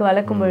குழந்தைக்கு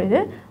வளர்க்கும் பொழுது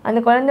அந்த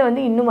குழந்தை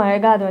வந்து இன்னும்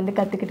அழகாக அதை வந்து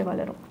கற்றுக்கிட்டு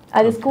வளரும்.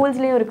 அது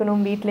ஸ்கூல்ஸ்லேயும்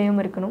இருக்கணும்,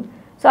 வீட்லேயும் இருக்கணும்.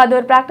 ஸோ அது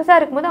ஒரு ப்ராக்டிஸாக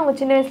இருக்கும்போது அவங்க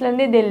சின்ன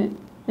வயசுலேருந்தே they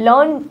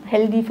learn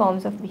healthy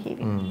forms of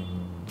behaviour.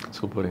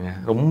 சூப்பருங்க.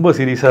 ரொம்ப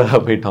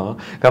சீரியஸாக போயிட்டோம்.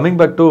 கம்மிங்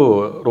பேக் டு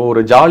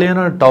ஒரு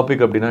ஜாலியான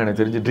டாபிக் அப்படின்னா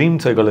எனக்கு தெரிஞ்சு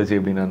ட்ரீம் சைக்காலஜி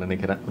அப்படின்னு நான்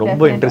நினைக்கிறேன்.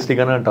 ரொம்ப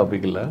இன்ட்ரெஸ்டிங்கான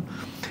டாபிக் இல்லை.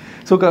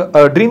 ஸோ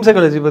ட்ரீம்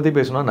சைக்காலஜி பற்றி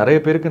பேசணும்னா நிறைய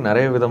பேருக்கு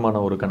நிறைய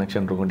விதமான ஒரு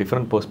கனெக்ஷன் இருக்கும்,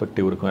 டிஃப்ரெண்ட்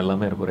பெர்ஸ்பெக்டிவ் இருக்கும்,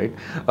 எல்லாமே இருக்கும், ரைட்?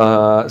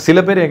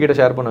 சில பேர் என்கிட்ட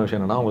ஷேர் பண்ண விஷயம்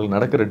என்னன்னா அவங்களுக்கு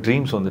நடக்கிற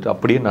ட்ரீம்ஸ் வந்துட்டு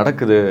அப்படியே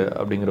நடக்குது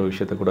அப்படிங்கிற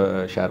விஷயத்த கூட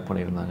ஷேர்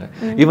பண்ணியிருந்தாங்க.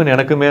 ஈவன்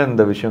எனக்குமே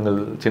அந்த விஷயங்கள்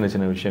சின்ன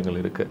சின்ன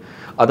விஷயங்கள் இருக்குது.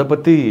 அதை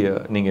பற்றி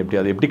நீங்கள்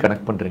அதை எப்படி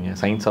கனெக்ட் பண்ணுறீங்க,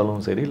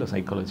 சயின்ஸாலும் சரி இல்லை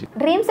சைக்காலஜி?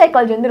 ட்ரீம்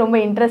சைக்காலஜி வந்து ரொம்ப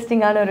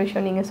இன்ட்ரெஸ்டிங்கான ஒரு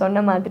விஷயம் நீங்கள்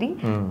சொன்ன மாதிரி.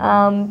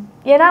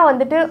 ஏன்னா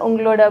வந்துட்டு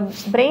உங்களோட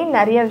பிரெயின்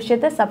நிறைய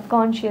விஷயத்த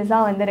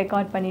சப்கான்ஷியஸாக வந்து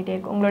ரெக்கார்ட் பண்ணிகிட்டே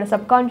இருக்கும். உங்களோட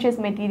சப்கான்ஷியஸ்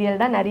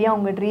மெட்டீரியல் தான் நிறையா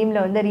உங்கள் ட்ரீமில்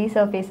வந்து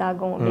ரீசர்ஃபேஸ்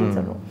ஆகும் அப்படின்னு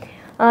சொல்லுவோம்.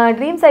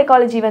 ட்ரீம்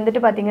சைக்காலஜி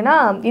வந்துட்டு பார்த்தீங்கன்னா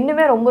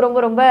இன்னுமே ரொம்ப ரொம்ப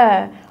ரொம்ப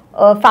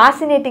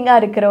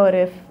ஃபேசினேட்டிங்காக இருக்கிற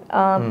ஒரு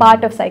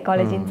பார்ட் ஆஃப்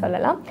சைக்காலஜின்னு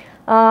சொல்லலாம்.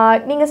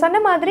 நீங்கள்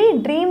சொன்ன மாதிரி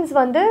ட்ரீம்ஸ்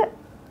வந்து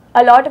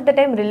a lot of the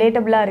time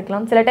ரிலேட்டபிளாக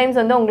இருக்கலாம். சில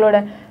டைம்ஸ் வந்து உங்களோட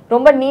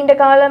ரொம்ப நீண்ட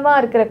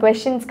காலமாக இருக்கிற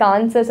கொஸ்டின்ஸ்க்கு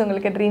ஆன்சர்ஸ்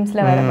உங்களுக்கு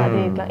ட்ரீம்ஸில் வர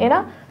மாதிரி இருக்கலாம். ஏன்னா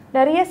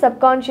நிறைய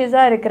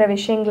சப்கான்ஷியஸாக இருக்கிற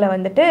விஷயங்களை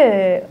வந்துட்டு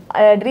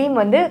ட்ரீம்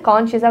வந்து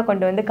கான்ஷியஸாக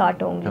கொண்டு வந்து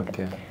காட்டும்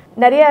உங்களுக்கு.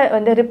 நிறைய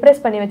வந்து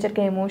ரிப்ரெஸ் பண்ணி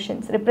வச்சுருக்க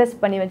எமோஷன்ஸ், ரிப்ரெஸ்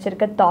பண்ணி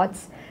வச்சுருக்க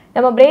தாட்ஸ்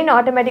நம்ம பிரெயின்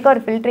ஆட்டோமேட்டிக்காக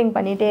ஒரு ஃபில்டரிங்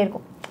பண்ணிகிட்டே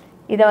இருக்கும்.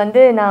 இதை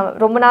வந்து நான்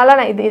ரொம்ப நாளாக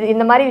நான் இது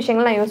இந்த மாதிரி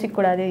விஷயங்கள் நான்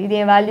யோசிக்கக்கூடாது, இது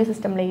என் வேல்யூ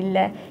சிஸ்டமில்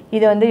இல்லை,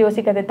 இதை வந்து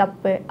யோசிக்கிறது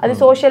தப்பு, அது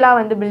சோஷியலாக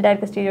வந்து பில்டாக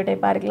இருக்க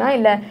ஸ்டீரியோடைப்பாக இருக்கலாம்,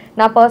 இல்லை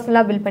நான்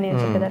பர்சனலாக பில்ட் பண்ணி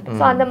வச்சுருக்கேன்.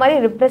 ஸோ அந்த மாதிரி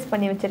ரிப்ரெஸ்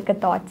பண்ணி வச்சுருக்க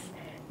தாட்ஸ்,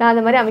 நான்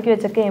அந்த மாதிரி அமைக்க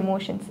வச்சுருக்க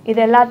எமோஷன்ஸ்,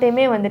 இது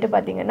எல்லாத்தையுமே வந்துட்டு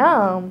பார்த்திங்கன்னா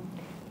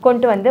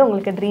கொண்டு வந்து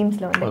உங்களுக்கு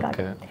ட்ரீம்ஸில் வந்து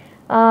காட்டும்.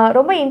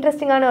 ரொம்ப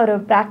இன்ட்ரெஸ்டிங்கான ஒரு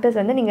ப்ராக்டிஸ்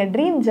வந்து நீங்கள்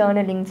ட்ரீம்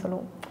ஜேர்னலிங்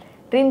சொல்லுவோம்.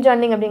 ட்ரீம்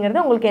ஜேர்னலிங்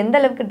அப்படிங்கிறது உங்களுக்கு எந்த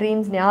அளவுக்கு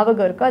ட்ரீம்ஸ்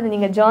ஞாபகம் இருக்கோ அது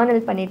நீங்கள்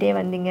ஜேர்னல் பண்ணிகிட்டே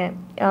வந்தீங்க,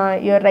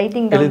 your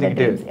writing down the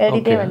dreams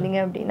எழுதிட்டே வந்தீங்க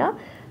அப்படின்னா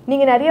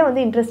நீங்கள் நிறைய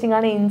வந்து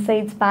இன்ட்ரெஸ்டிங்கான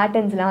இன்சைட்ஸ்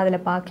பேட்டர்ன்ஸ்லாம்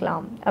அதில்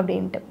பார்க்கலாம்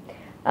அப்படின்ட்டு.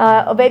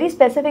 Very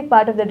specific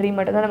part of the dream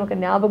மட்டும் தான் நமக்கு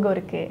ஞாபகம்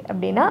இருக்குது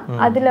அப்படின்னா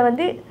அதில்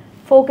வந்து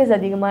ஃபோக்கஸ்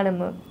அதிகமாக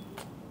நம்ம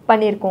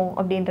பண்ணியிருக்கோம்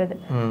அப்படின்றது.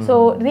 ஸோ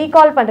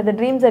ரீகால் பண்ணுறது,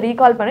 ட்ரீம்ஸை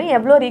ரீகால் பண்ணி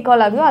எவ்வளோ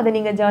ரீகால் ஆகுதோ அதை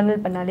நீங்கள்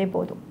ஜேர்னல் பண்ணாலே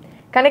போதும்.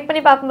 கனெக்ட்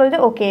பண்ணி பார்க்கும்பொழுது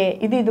ஓகே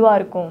இது இதுவாக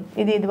இருக்கும்,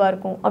 இது இதுவாக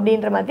இருக்கும்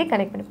அப்படின்ற மாதிரி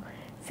கனெக்ட் பண்ணுவோம்.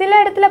 சில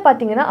இடத்துல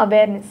பார்த்தீங்கன்னா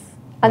அவேர்னஸ்,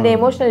 அந்த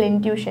எமோஷனல்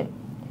இன்ட்யூஷன்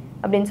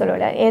அப்படின்னு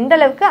சொல்லுவாங்க. எந்த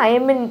அளவுக்கு I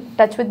am in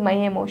touch with my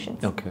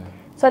emotions.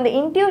 So அந்த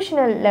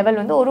இன்ட்யூஷனல் லெவல்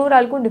வந்து ஒரு ஒரு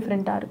ஆளுக்கும்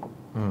டிஃப்ரெண்ட்டாக இருக்கும்.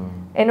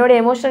 என்னோட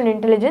எமோஷனல்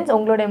இன்டெலிஜென்ஸ்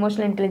உங்களோட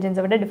எமோஷனல்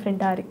இன்டெலிஜென்ஸை விட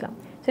டிஃப்ரெண்ட்டாக இருக்கலாம்.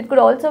 So it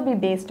could also be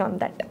based on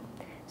that.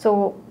 So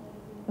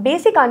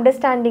basic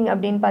understanding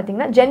அப்படின்னு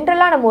பார்த்தீங்கன்னா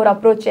ஜென்ரலாக நம்ம ஒரு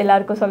அப்ரோச்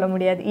எல்லாருக்கும் சொல்ல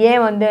முடியாது.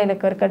 ஏன் வந்து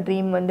எனக்கு இருக்க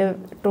ட்ரீம் வந்து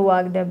ட்ரூ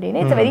ஆகுது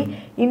அப்படின்னு. It's very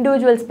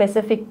individual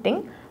specific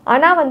thing.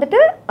 ஆனால் வந்துட்டு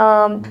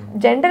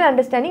ஜென்ரல்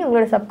அண்டர்ஸ்டாண்டிங்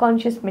உங்களோட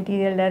சப்கான்ஷியஸ்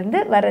மெட்டீரியல்லேருந்து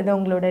வர்றது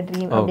உங்களோட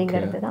ட்ரீம்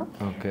அப்படிங்கிறது தான்.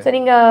 ஸோ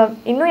நீங்கள்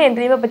இன்னும் என்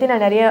ட்ரீமை பற்றி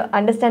நான் நிறைய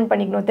அண்டர்ஸ்டாண்ட்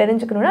பண்ணிக்கணும்,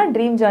 தெரிஞ்சுக்கணுன்னா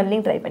ட்ரீம்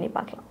ஜேர்னலிங் ட்ரை பண்ணி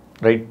பார்க்கலாம்.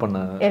 ரைட் பண்ண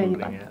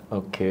சொல்கிறீங்க.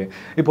 ஓகே,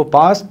 இப்போ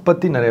பாஸ்ட்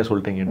பற்றி நிறைய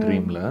சொல்லிட்டீங்க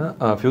ட்ரீமில்,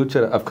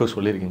 ஃப்யூச்சர் அஃப்கோர்ஸ்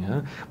சொல்லியிருக்கீங்க.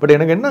 பட்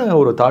எனக்கு என்ன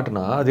ஒரு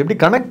தாட்னா அது எப்படி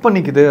கனெக்ட்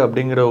பண்ணிக்குது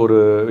அப்படிங்கிற ஒரு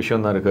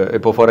விஷயம் தான் இருக்குது.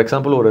 இப்போ ஃபார்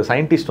எக்ஸாம்பிள் ஒரு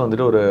சயின்டிஸ்ட்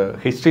வந்துட்டு ஒரு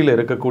ஹிஸ்ட்ரியில்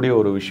இருக்கக்கூடிய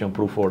ஒரு விஷயம்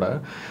ப்ரூஃபோட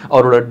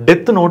அவரோட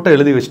டெத் நோட்டை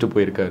எழுதி வச்சுட்டு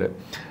போயிருக்காரு.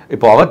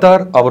 இப்போ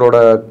அவதார் அவரோட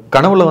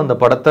கனவுல வந்த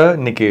படத்தை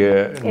இன்னைக்கு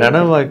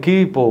நினைவாக்கி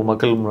இப்போ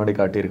மக்கள் முன்னாடி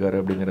காட்டியிருக்காரு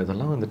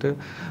அப்படிங்கிறதெல்லாம் வந்துட்டு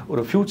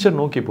ஒரு ஃபியூச்சர்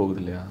நோக்கி போகுது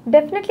இல்லையா?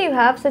 Definitely you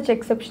have such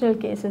exceptional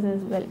cases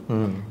is well.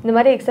 இந்த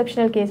மாதிரி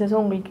எக்ஸெப்ஷனல்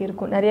கேசஸும் உங்களுக்கு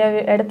இருக்கும். நிறைய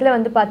இடத்துல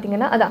வந்து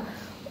பார்த்தீங்கன்னா அதான்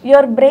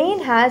your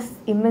brain has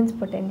immense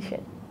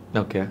potential.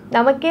 Okay,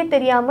 நமக்கே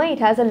தெரியாம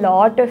it has a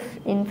lot of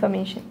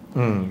information,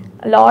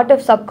 lot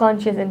of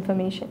subconscious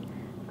information.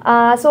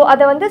 So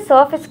அதை வந்து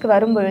சர்ஃபேஸ்க்கு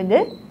வரும்பொழுது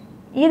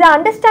இதை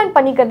அண்டர்ஸ்டாண்ட்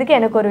பண்ணிக்கிறதுக்கு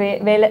எனக்கு ஒரு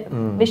வேலை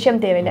விஷயம்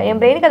தேவையில்லை. என்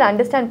பிரெயினுக்கு அதை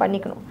அண்டர்ஸ்டாண்ட்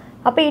பண்ணிக்கணும்.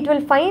 அப்போ it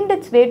will find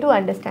it's way to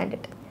understand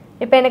it.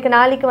 இப்போ எனக்கு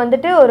நாளைக்கு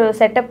வந்துட்டு ஒரு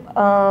செட்டப்,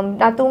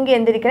 நான் தூங்கி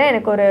எந்திரிக்கிறேன்,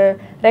 எனக்கு ஒரு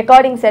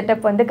ரெக்கார்டிங்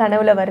செட்டப் வந்து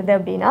கனவுல வருது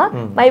அப்படின்னா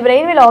my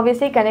brain will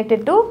obviously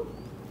connected to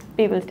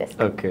peoples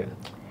test. Okay,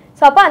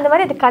 so அப்போ அந்த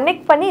மாதிரி அதை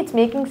கனெக்ட் பண்ணி it's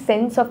making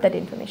sense of that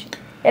information.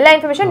 எல்லா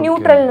இன்ஃபர்மேஷன்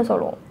நியூட்ரல்னு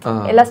சொல்லுவோம்.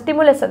 எல்லா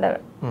ஸ்டிமுலஸ்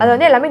அது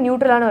வந்து எல்லாமே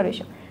நியூட்ரலான ஒரு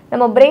விஷயம்.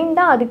 நம்ம பிரெயின்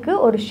தான் அதுக்கு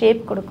ஒரு ஷேப்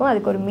கொடுக்கும்,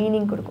 அதுக்கு ஒரு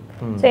மீனிங் கொடுக்கும்.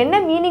 ஸோ என்ன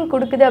மீனிங்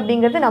கொடுக்குது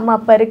அப்படிங்கிறது நம்ம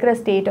அப்போ இருக்கிற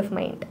ஸ்டேட் ஆஃப்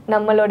மைண்ட்,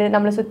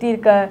 நம்மளை சுற்றி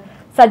இருக்க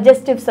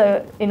சஜஸ்டிவ்ஸ்,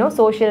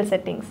 சோஷியல்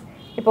செட்டிங்ஸ்.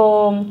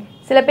 இப்போது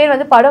சில பேர்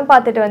வந்து படம்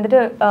பார்த்துட்டு வந்துட்டு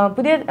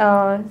புதிய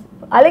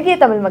அழகிய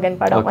தமிழ்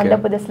மகன் படம் வந்த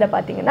புதுசில்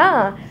பார்த்தீங்கன்னா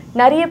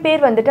நிறைய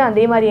பேர் வந்துட்டு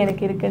அதே மாதிரி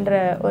எனக்கு இருக்குன்ற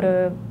ஒரு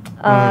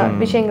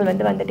விஷயங்கள்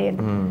வந்து வந்துட்டே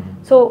இருக்கு.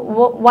 ஸோ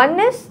ஒன்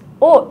இஸ்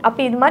அப்போ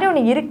இது மாதிரி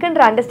ஒன்று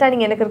இருக்குன்ற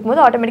அண்டர்ஸ்டாண்டிங் எனக்கு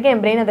இருக்கும்போது ஆட்டோமேட்டிக்காக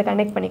என் பிரெயின் அதை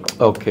கனெக்ட் பண்ணிக்கும்.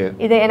 ஓகே,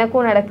 இது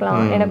எனக்கும்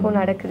நடக்கலாம், எனக்கும்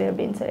நடக்குது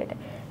அப்படின்னு சொல்லிட்டு.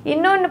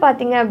 இன்னொன்று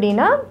பார்த்தீங்க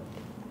அப்படின்னா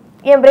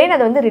என் பிரெயின்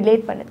அதை வந்து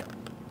ரிலேட் பண்ணுது.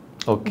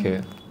 ஓகே,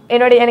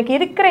 எனக்கு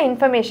இருக்கிற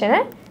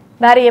இன்ஃபர்மேஷனை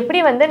வேற எப்படி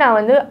வந்து நான்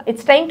வந்து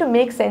it's trying to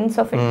make sense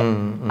of it.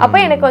 அப்போ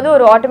எனக்கு வந்து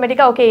ஒரு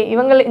ஆட்டோமேட்டிக்காக ஓகே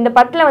இவங்க இந்த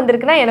படத்தில்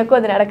வந்திருக்குன்னா எனக்கும்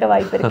அது நடக்க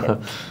வாய்ப்பு இருக்கு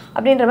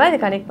அப்படின்ற மாதிரி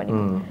அது கனெக்ட்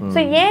பண்ணிக்கும். ஸோ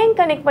ஏன்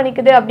கனெக்ட்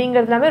பண்ணிக்குது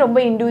அப்படிங்கிறது எல்லாமே ரொம்ப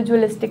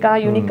இண்டிவிஜுவலிஸ்டிக்காக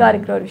யூனிக்காக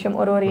இருக்கிற ஒரு விஷயம்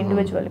ஒரு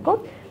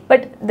இண்டிவிஜுவலுக்கும்.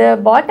 But the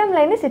bottom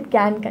line is it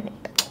can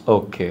connect.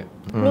 Okay,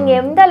 நீங்கள்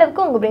எந்த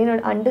அளவுக்கு உங்கள்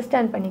பிரெயினோட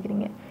அண்டர்ஸ்டாண்ட்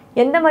பண்ணிக்கிறீங்க,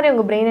 எந்த மாதிரி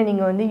உங்கள் பிரெயினை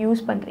நீங்கள் வந்து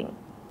யூஸ் பண்ணுறீங்க.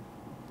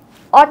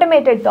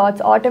 ஆட்டோமேட்டட்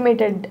தாட்ஸ்,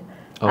 ஆட்டோமேட்டட்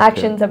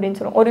ஆக்ஷன்ஸ் அப்படின்னு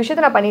சொல்லுவோம். ஒரு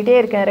விஷயத்தை நான் பண்ணிகிட்டே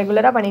இருக்கேன்,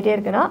 ரெகுலராக பண்ணிகிட்டே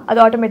இருக்கேன்னா அது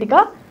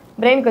ஆட்டோமேட்டிக்காக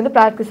பிரெயினுக்கு வந்து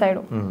ப்ராக்டிஸ்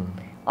ஆகிடும்.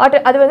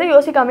 அது வந்து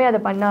யோசிக்காமே அதை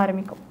பண்ண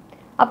ஆரம்பிக்கும்.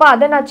 அப்போ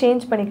அதை நான்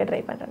சேஞ்ச் பண்ணிக்க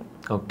ட்ரை பண்ணுறேன்.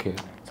 ஓகே,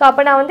 ஸோ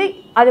அப்போ நான் வந்து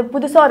அது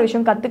புதுசாக ஒரு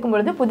விஷயம் கற்றுக்கும்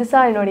பொழுது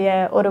புதுசாக என்னுடைய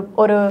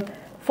ஒரு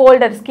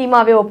ஃபோல்டர்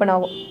ஸ்கீமாகவே ஓப்பன்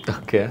ஆகும்.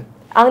 ஓகே,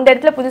 அந்த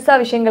இடத்துல புதுசாக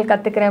விஷயங்கள்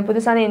கற்றுக்கிறேன்,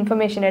 புதுசான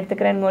இன்ஃபர்மேஷன்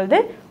எடுத்துக்கிறேன் பொழுது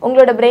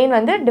உங்களோட பிரெயின்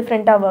வந்து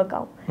டிஃப்ரெண்ட்டாக ஒர்க்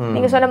ஆகும்.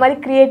 நீங்கள் சொன்ன மாதிரி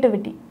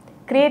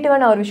கிரியேட்டிவாக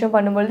நான் ஒரு விஷயம்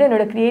பண்ணும்பொழுது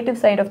என்னோட creative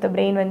side of the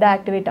brain வந்து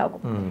ஆக்டிவேட்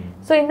ஆகும்.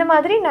 ஸோ இந்த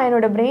மாதிரி நான்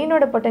என்னோட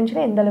பிரெயினோட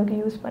பொட்டன்ஷியலை எந்த அளவுக்கு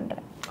யூஸ்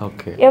பண்ணுறேன்,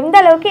 எந்த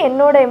அளவுக்கு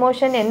என்னோட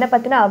எமோஷன் என்ன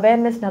பற்றின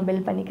அவேர்னஸ் நான்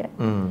பில்ட் பண்ணிக்கிறேன்,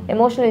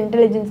 எமோஷனல்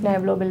இன்டெலிஜென்ஸ் நான்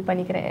எவ்வளோ பில்ட்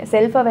பண்ணிக்கிறேன்,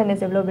 செல்ஃப்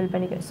அவேர்னஸ் எவ்வளோ பில்ட்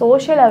பண்ணிக்கிறேன்,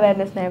 சோஷியல்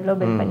அவேர்னஸ் நான் எவ்வளோ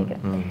பில்ட்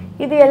பண்ணிக்கிறேன்.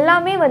 இது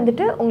எல்லாமே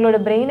வந்துட்டு உங்களோட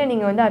பிரெயினை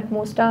நீங்கள் வந்து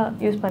அட்மோஸ்ட்டாக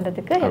யூஸ்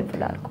பண்ணுறதுக்கு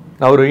ஹெல்ப்ஃபுல்லாக இருக்கும்.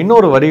 நான் ஒரு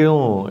இன்னொரு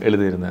வரியும்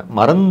எழுதியிருந்தேன்,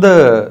 மறந்த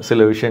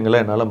சில விஷயங்களை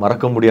என்னால்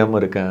மறக்க முடியாமல்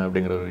இருக்கேன்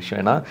அப்படிங்கிற ஒரு விஷயம்.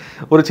 ஏன்னா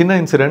ஒரு சின்ன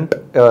இன்சிடென்ட்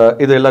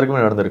இது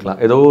எல்லாருக்குமே நடந்திருக்கலாம்.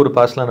 ஏதோ ஒரு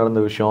பாஸ்டில்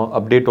நடந்த விஷயம்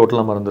அப்படியே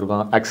டோட்டலாக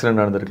மறந்துருக்கலாம்,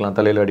 ஆக்சிடென்ட் நடந்திருக்கலாம்,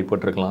 தலையில்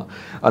அடிபட்டிருக்கலாம்,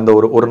 அந்த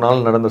ஒரு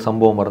நாள் நடந்த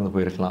சம்பவம் மறந்து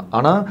போயிருக்கலாம்.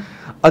 ஆனால்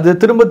அது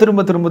திரும்ப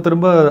திரும்ப திரும்ப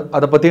திரும்ப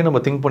அதை பற்றியே நம்ம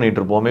திங்க் பண்ணிகிட்டு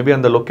இருப்போம். மேபி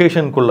அந்த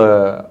லொக்கேஷனுக்குள்ளே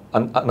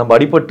நம்ம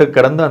அடிபட்டு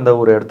கிடந்த அந்த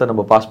ஒரு இடத்த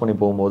நம்ம பாஸ் பண்ணி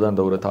போகும்போது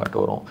அந்த ஒரு தாட்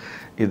வரும்.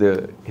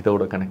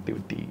 இதோட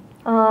கனெக்டிவிட்டி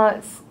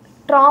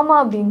ட்ராமா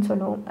அப்படின்னு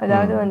சொல்லுவோம்.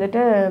 அதாவது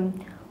வந்துட்டு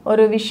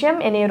ஒரு விஷயம்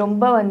என்னை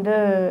ரொம்ப வந்து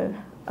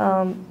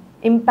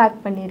இம்பேக்ட்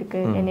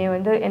பண்ணியிருக்கு, என்னை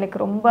வந்து எனக்கு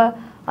ரொம்ப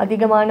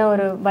அதிகமான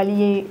ஒரு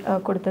வலியை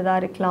கொடுத்ததா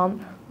இருக்கலாம்,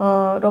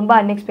 ரொம்ப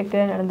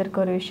அன்எக்ஸ்பெக்டடாக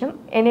நடந்திருக்க ஒரு விஷயம்,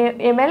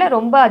 என் மேலே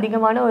ரொம்ப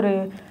அதிகமான ஒரு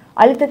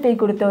அழுத்தத்தை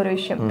கொடுத்த ஒரு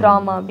விஷயம்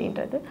ட்ராமா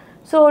அப்படின்றது.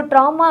 ஸோ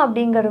ட்ராமா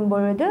அப்படிங்கிற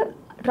பொழுது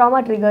ட்ராமா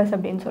ட்ரிகர்ஸ்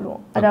அப்படின்னு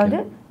சொல்லுவோம். அதாவது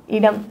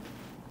இடம்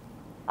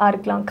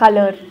இருக்கலாம்,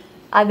 கலர்,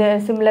 அது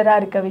சிமிலராக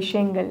இருக்க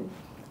விஷயங்கள்,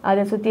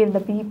 அதை சுற்றி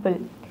இருந்த பீப்புள்,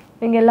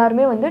 இவங்க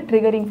எல்லாருமே வந்து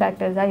ட்ரிகரிங்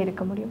ஃபேக்டர்ஸாக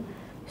இருக்க முடியும்.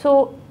 ஸோ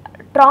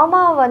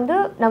ட்ராமா வந்து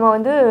நம்ம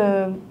வந்து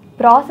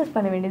ப்ராசஸ்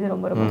பண்ண வேண்டியது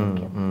ரொம்ப ரொம்ப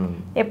முக்கியம்.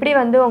 எப்படி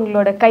வந்து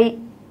உங்களோட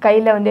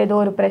கையில் வந்து ஏதோ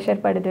ஒரு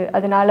ப்ரெஷர் படுது,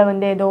 அதனால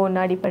வந்து ஏதோ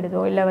ஒன்று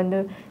அடிப்படுதோ, இல்லை வந்து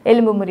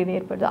எலும்பு முறிவு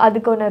ஏற்படுதோ,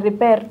 அதுக்கு ஒன்று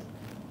ரிப்பேர்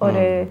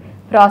ஒரு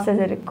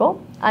ப்ராசஸ் இருக்கும்.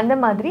 அந்த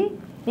மாதிரி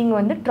நீங்கள்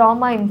வந்து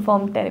ட்ராமா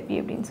இன்ஃபார்ம் தெரப்பி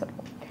அப்படின்னு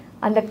சொல்லுவோம்.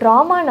 அந்த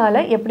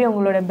ட்ராமானால எப்படி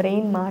உங்களோட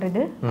பிரெயின்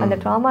மாறுது, அந்த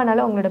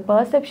ட்ராமானால உங்களோட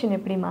பர்செப்ஷன்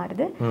எப்படி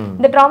மாறுது.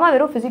 இந்த ட்ராமா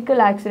வெறும்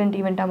ஃபிசிக்கல் ஆக்சிடென்ட்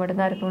ஈவெண்ட்டாக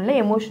மட்டும்தான் இருக்கணும், இல்லை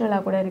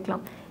எமோஷ்னலாக கூட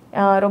இருக்கலாம்.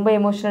 ரொம்ப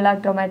எமோஷ்னலாக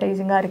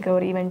ட்ராமடைசிங்காக இருக்கிற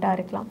ஒரு ஈவெண்ட்டாக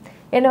இருக்கலாம்,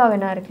 என்னவா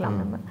வேணா இருக்கலாம்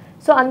நம்ம.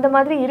 ஸோ அந்த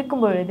மாதிரி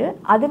இருக்கும் பொழுது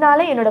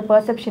அதனால என்னோட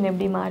பர்செப்ஷன்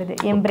எப்படி மாறுது,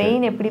 என்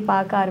பிரெயின் எப்படி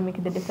பார்க்க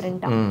ஆரம்பிக்குது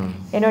டிஃப்ரெண்ட்டாக,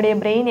 என்னுடைய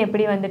பிரெயின்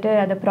எப்படி வந்துட்டு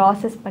அதை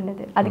ப்ராசஸ்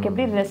பண்ணுது, அதுக்கு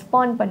எப்படி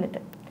ரெஸ்பாண்ட்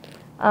பண்ணுது.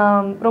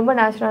 ரொம்ப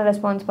நேச்சுரல்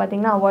ரெஸ்பான்ஸ்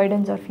பார்த்தீங்கன்னா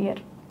அவாய்டன்ஸ் ஆர் ஃபியர்,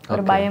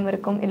 ஒரு பயம்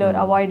இருக்கும், இல்லை ஒரு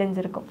அவாய்டன்ஸ்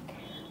இருக்கும்.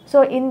 ஸோ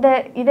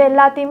இது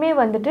எல்லாத்தையுமே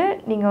வந்துட்டு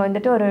நீங்கள்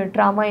வந்துட்டு ஒரு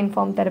ட்ராமா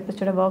இன்ஃபார்ம்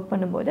தெரபிஸ்டோட ஒர்க்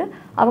பண்ணும்போது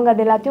அவங்க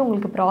அது எல்லாத்தையும்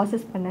உங்களுக்கு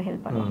ப்ராசஸ் பண்ண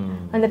ஹெல்ப் பண்ணுவாங்க,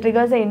 அந்த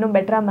ட்ரிகர்ஸை இன்னும்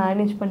பெட்டராக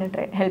மேனேஜ் பண்ண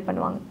ஹெல்ப்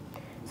பண்ணுவாங்க.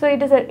 So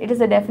it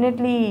is a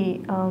definitely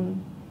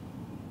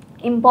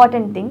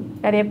important thing.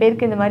 நிறைய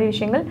பேருக்கு இந்த மாதிரி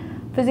விஷயங்கள்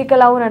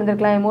ஃபிசிக்கலாகவும்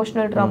நடந்திருக்கலாம்,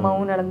 எமோஷ்னல்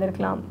ட்ராமாவும்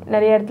நடந்திருக்கலாம்.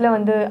 நிறைய இடத்துல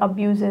வந்து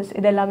அப்யூசஸ்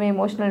இது எல்லாமே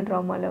எமோஷ்னல்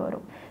ட்ராமாவில்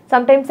வரும்.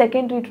 சம்டைம்ஸ்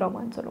செகண்டரி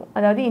ட்ராமான்னு சொல்லுவோம்,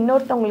 அதாவது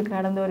இன்னொருத்தவங்களுக்கு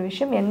நடந்த ஒரு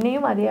விஷயம்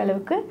என்னையும் அதே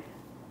அளவுக்கு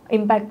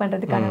இம்பேக்ட்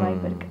பண்ணுறதுக்கான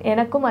வாய்ப்பு இருக்குது,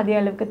 எனக்கும் அதே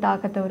அளவுக்கு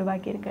தாக்கத்தை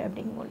உருவாக்கியிருக்கு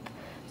அப்படிங்கும்போது.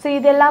 ஸோ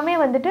இது எல்லாமே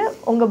வந்துட்டு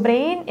உங்கள்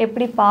பிரெயின்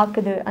எப்படி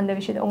பார்க்குது அந்த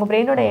விஷயத்தை, உங்கள்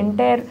பிரெயினோட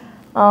entire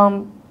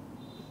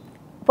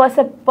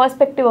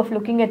perspective of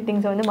looking at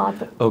things வந்து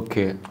மாற்றும்.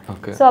 Okay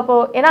okay. ஸோ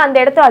அப்போது ஏன்னா அந்த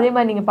இடத்த அதே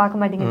மாதிரி நீங்கள்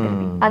பார்க்க மாட்டீங்க,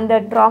 திரும்பி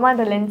அந்த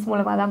ட்ராமான்ற லென்ஸ்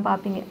மூலமாக தான்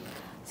பார்ப்பீங்க.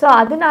 ஸோ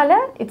அதனால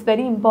it's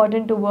very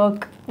important to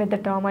work with the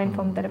drama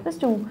inform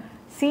therapist to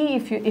see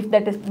if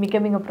that is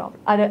becoming a problem.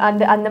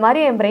 அது அந்த மாதிரி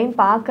என் பிரெயின்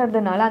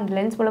பார்க்கறதுனால, அந்த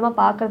லென்ஸ் மூலமாக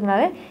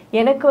பார்க்கறதுனால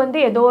எனக்கு வந்து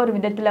ஏதோ ஒரு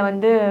விதத்தில்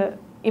வந்து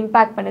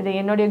இம்பேக்ட் பண்ணுது,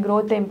 என்னுடைய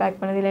க்ரோத்தை இம்பேக்ட்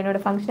பண்ணுது, இல்லை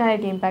என்னோடய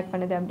ஃபங்க்ஷனாலிட்டி இம்பேக்ட்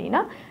பண்ணுது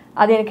அப்படின்னா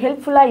அது எனக்கு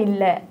ஹெல்ப்ஃபுல்லாக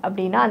இல்லை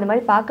அப்படின்னா, அந்த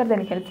மாதிரி பார்க்குறது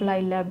எனக்கு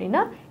ஹெல்ப்ஃபுல்லாக இல்லை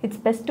அப்படின்னா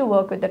it's best to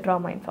work with the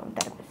drama inform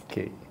therapist.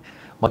 Okay.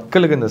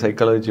 மக்களுக்கு இந்த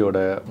சைக்காலஜியோட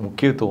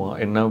முக்கியத்துவம்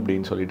என்ன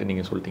அப்படின்னு சொல்லிட்டு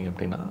நீங்கள் சொல்லிட்டீங்க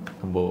அப்படின்னா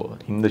நம்ம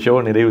இந்த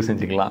ஷோவை நிறைவு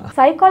செஞ்சுக்கலாம்.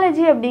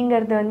 சைக்காலஜி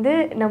அப்படிங்கிறது வந்து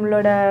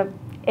நம்மளோட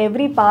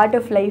எவ்ரி பார்ட்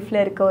ஆஃப்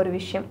லைஃப்பில் இருக்க ஒரு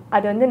விஷயம்.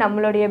 அது வந்து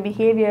நம்மளுடைய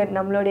பிஹேவியர்,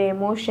 நம்மளுடைய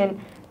எமோஷன்,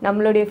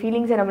 நம்மளுடைய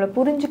ஃபீலிங்ஸை நம்மளை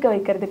புரிஞ்சுக்க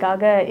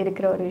வைக்கிறதுக்காக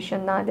இருக்கிற ஒரு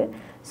விஷயந்தான் அது.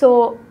 ஸோ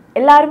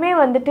எல்லாருமே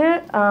வந்துட்டு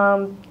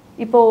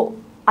இப்போது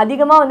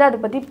அதிகமாக வந்து அதை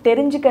பற்றி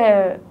தெரிஞ்சுக்க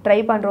ட்ரை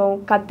பண்ணுறோம்,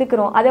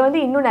 கற்றுக்குறோம். அதை வந்து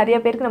இன்னும் நிறைய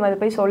பேருக்கு நம்ம அதை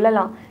போய்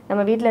சொல்லலாம்.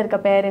 நம்ம வீட்டில் இருக்க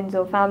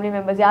பேரண்ட்ஸோ ஃபேமிலி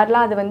மெம்பர்ஸ்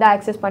யாரெல்லாம் அதை வந்து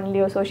ஆக்சஸ்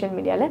பண்ணலையோ சோஷியல்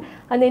மீடியாவில்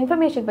அந்த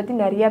இன்ஃபர்மேஷன் பற்றி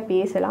நிறையா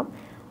பேசலாம்.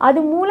 அது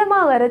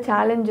மூலமாக வர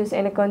சேலஞ்சஸ்,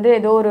 எனக்கு வந்து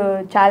ஏதோ ஒரு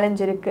சேலஞ்ச்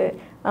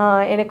இருக்குது,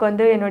 எனக்கு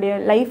வந்து என்னுடைய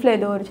லைஃப்பில்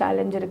ஏதோ ஒரு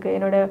சேலஞ்ச் இருக்குது,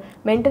 என்னோடய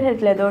மென்டல்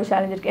ஹெல்த்தில் ஏதோ ஒரு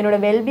சேலஞ்ச் இருக்குது,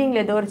 என்னோடய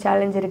வெல்பீயிங்கில் ஏதோ ஒரு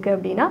சேலஞ்ச் இருக்குது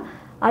அப்படின்னா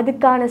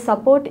அதுக்கான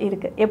சப்போர்ட்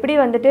இருக்குது. எப்படி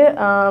வந்துட்டு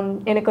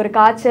எனக்கு ஒரு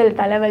காய்ச்சல்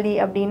தலைவலி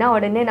அப்படின்னா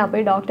உடனே நான்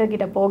போய்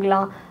டாக்டர்கிட்ட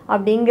போகலாம்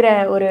அப்படிங்கிற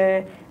ஒரு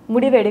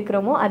முடிவு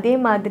எடுக்கிறோமோ, அதே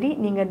மாதிரி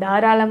நீங்கள்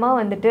தாராளமாக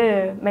வந்துட்டு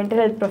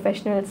mental health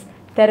professionals,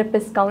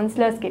 therapist,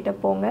 counsellors கிட்ட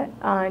போங்க.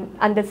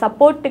 அந்த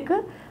சப்போர்ட்டுக்கு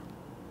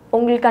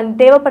உங்களுக்கு அந்த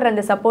தேவைப்படுற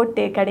அந்த சப்போர்ட்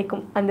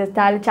கிடைக்கும். அந்த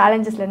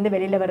சேலஞ்சஸ்லேருந்து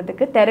வெளியில்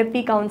வர்றதுக்கு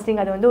தெரப்பி,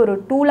 கவுன்சிலிங் அது வந்து ஒரு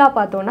டூலாக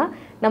பார்த்தோன்னா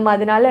நம்ம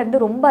அதனால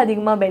இருந்து ரொம்ப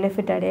அதிகமாக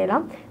பெனிஃபிட்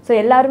அடையலாம். ஸோ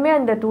எல்லாருமே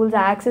அந்த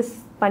டூல்ஸை ஆக்சஸ்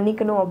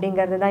பண்ணிக்கணும்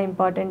அப்படிங்கிறது தான்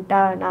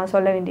இம்பார்ட்டண்ட்டாக நான்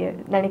சொல்ல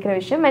நினைக்கிற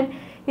விஷயம். அண்ட்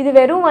இது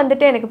வெறும்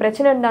வந்துட்டு எனக்கு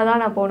பிரச்சனை இருந்தால்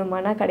தான் நான்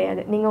போகணுமானா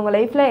கிடையாது. நீங்கள் உங்கள்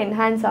லைஃப்பில்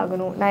என்ஹான்ஸ்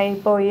ஆகணும், நான்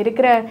இப்போ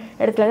இருக்கிற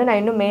இடத்துலேருந்து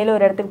நான் இன்னும் மேலே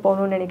ஒரு இடத்துக்கு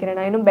போகணும்னு நினைக்கிறேன்,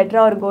 நான் இன்னும்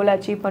பெட்டராக ஒரு கோல்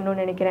அச்சீவ்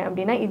பண்ணணும்னு நினைக்கிறேன்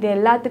அப்படின்னா இது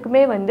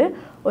எல்லாத்துக்குமே வந்து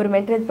ஒரு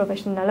மென்டல் ஹெல்த்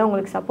ப்ரொஃபஷனலால்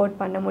உங்களுக்கு சப்போர்ட்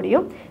பண்ண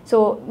முடியும். ஸோ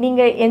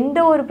நீங்கள் எந்த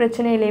ஒரு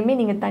பிரச்சனையிலையுமே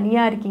நீங்கள்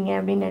தனியாக இருக்கீங்க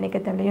அப்படின்னு நினைக்க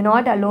தேவையில்லை. You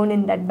not alone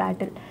in that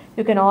battle.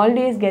 You can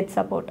always get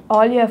support.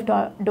 All you have to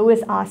two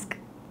is ask.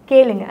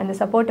 கேளுங்க, அந்த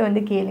சப்போர்ட்டை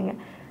வந்து கேளுங்க.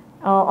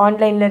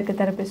 ஆன்லைனில் இருக்க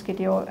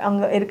தெரபிஸ்ட்கிட்டையோ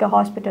அங்கே இருக்க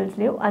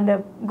ஹாஸ்பிட்டல்ஸ்லேயோ அந்த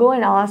go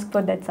and ask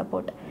for that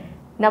support.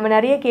 நம்ம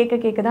நிறைய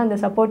கேட்க தான் அந்த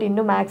சப்போர்ட்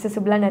இன்னும்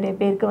ஆக்சசிபிளாக நிறைய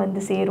பேருக்கு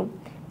வந்து சேரும்.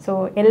 ஸோ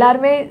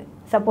எல்லாருமே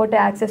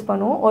சப்போர்ட்டை ஆக்சஸ்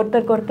பண்ணுவோம்.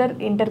 ஒருத்தருக்கு ஒருத்தர்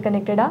இன்டர்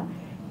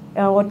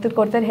கனெக்டடாக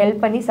ஒருத்தருக்கு ஒருத்தர்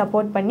ஹெல்ப் பண்ணி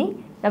சப்போர்ட் பண்ணி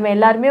நம்ம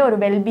எல்லாருமே ஒரு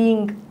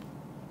வெல்பீயிங்,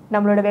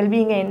 நம்மளோட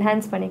வெல்பீயிங்கை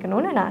என்ஹான்ஸ்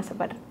பண்ணிக்கணும்னு நான்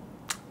ஆசைப்பட்றேன்.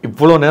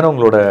 இவ்வளோ நேரம்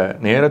உங்களோட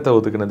நேரத்தை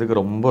ஒதுக்குனதுக்கு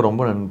ரொம்ப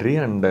ரொம்ப நன்றி.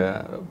 அண்ட்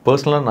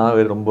பர்சனலாக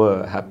நான் ரொம்ப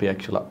ஹாப்பி.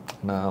 ஆக்சுவலாக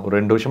நான் ஒரு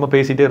 2 வருஷமாக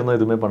பேசிகிட்டே இருந்தோம்,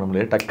 எதுவுமே பண்ண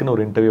முடியாது. டக்குன்னு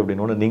ஒரு இன்டர்வியூ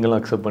அப்படின்னு நீங்களும்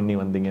அக்செப்ட் பண்ணி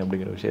வந்தீங்க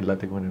அப்படிங்கிற விஷயம்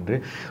எல்லாத்துக்குமே நன்றி.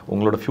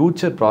 உங்களோட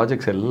ஃப்யூச்சர்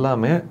ப்ராஜெக்ட்ஸ்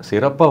எல்லாமே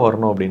சிறப்பாக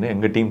வரணும் அப்படின்னு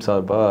எங்கள் டீம்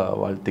சார்பாக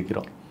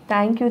வாழ்த்துக்கிறோம்.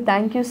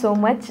 Thank you so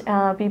much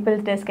people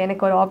desk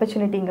எனக்கு ஒரு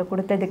ஆப்பர்ச்சுனிட்டி இங்கே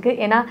கொடுத்ததுக்கு.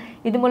 ஏன்னா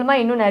இது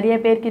மூலமாக இன்னும் நிறைய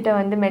பேர்கிட்ட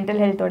வந்து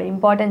மென்டல் ஹெல்த்தோட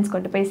இம்பார்ட்டன்ஸ்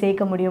கொண்டு போய்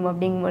சேர்க்க முடியும்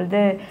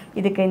அப்படிங்கும்பொழுது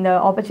இதுக்கு இந்த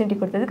ஆப்பர்ச்சுனிட்டி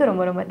கொடுத்ததுக்கு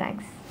ரொம்ப ரொம்ப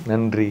தேங்க்ஸ்.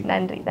 நன்றி.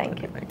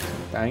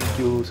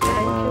 Thank you so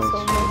much.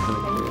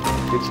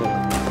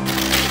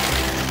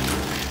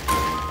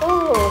 ஓ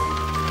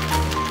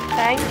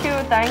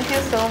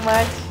தேங்க்யூ ஸோ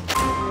மச்.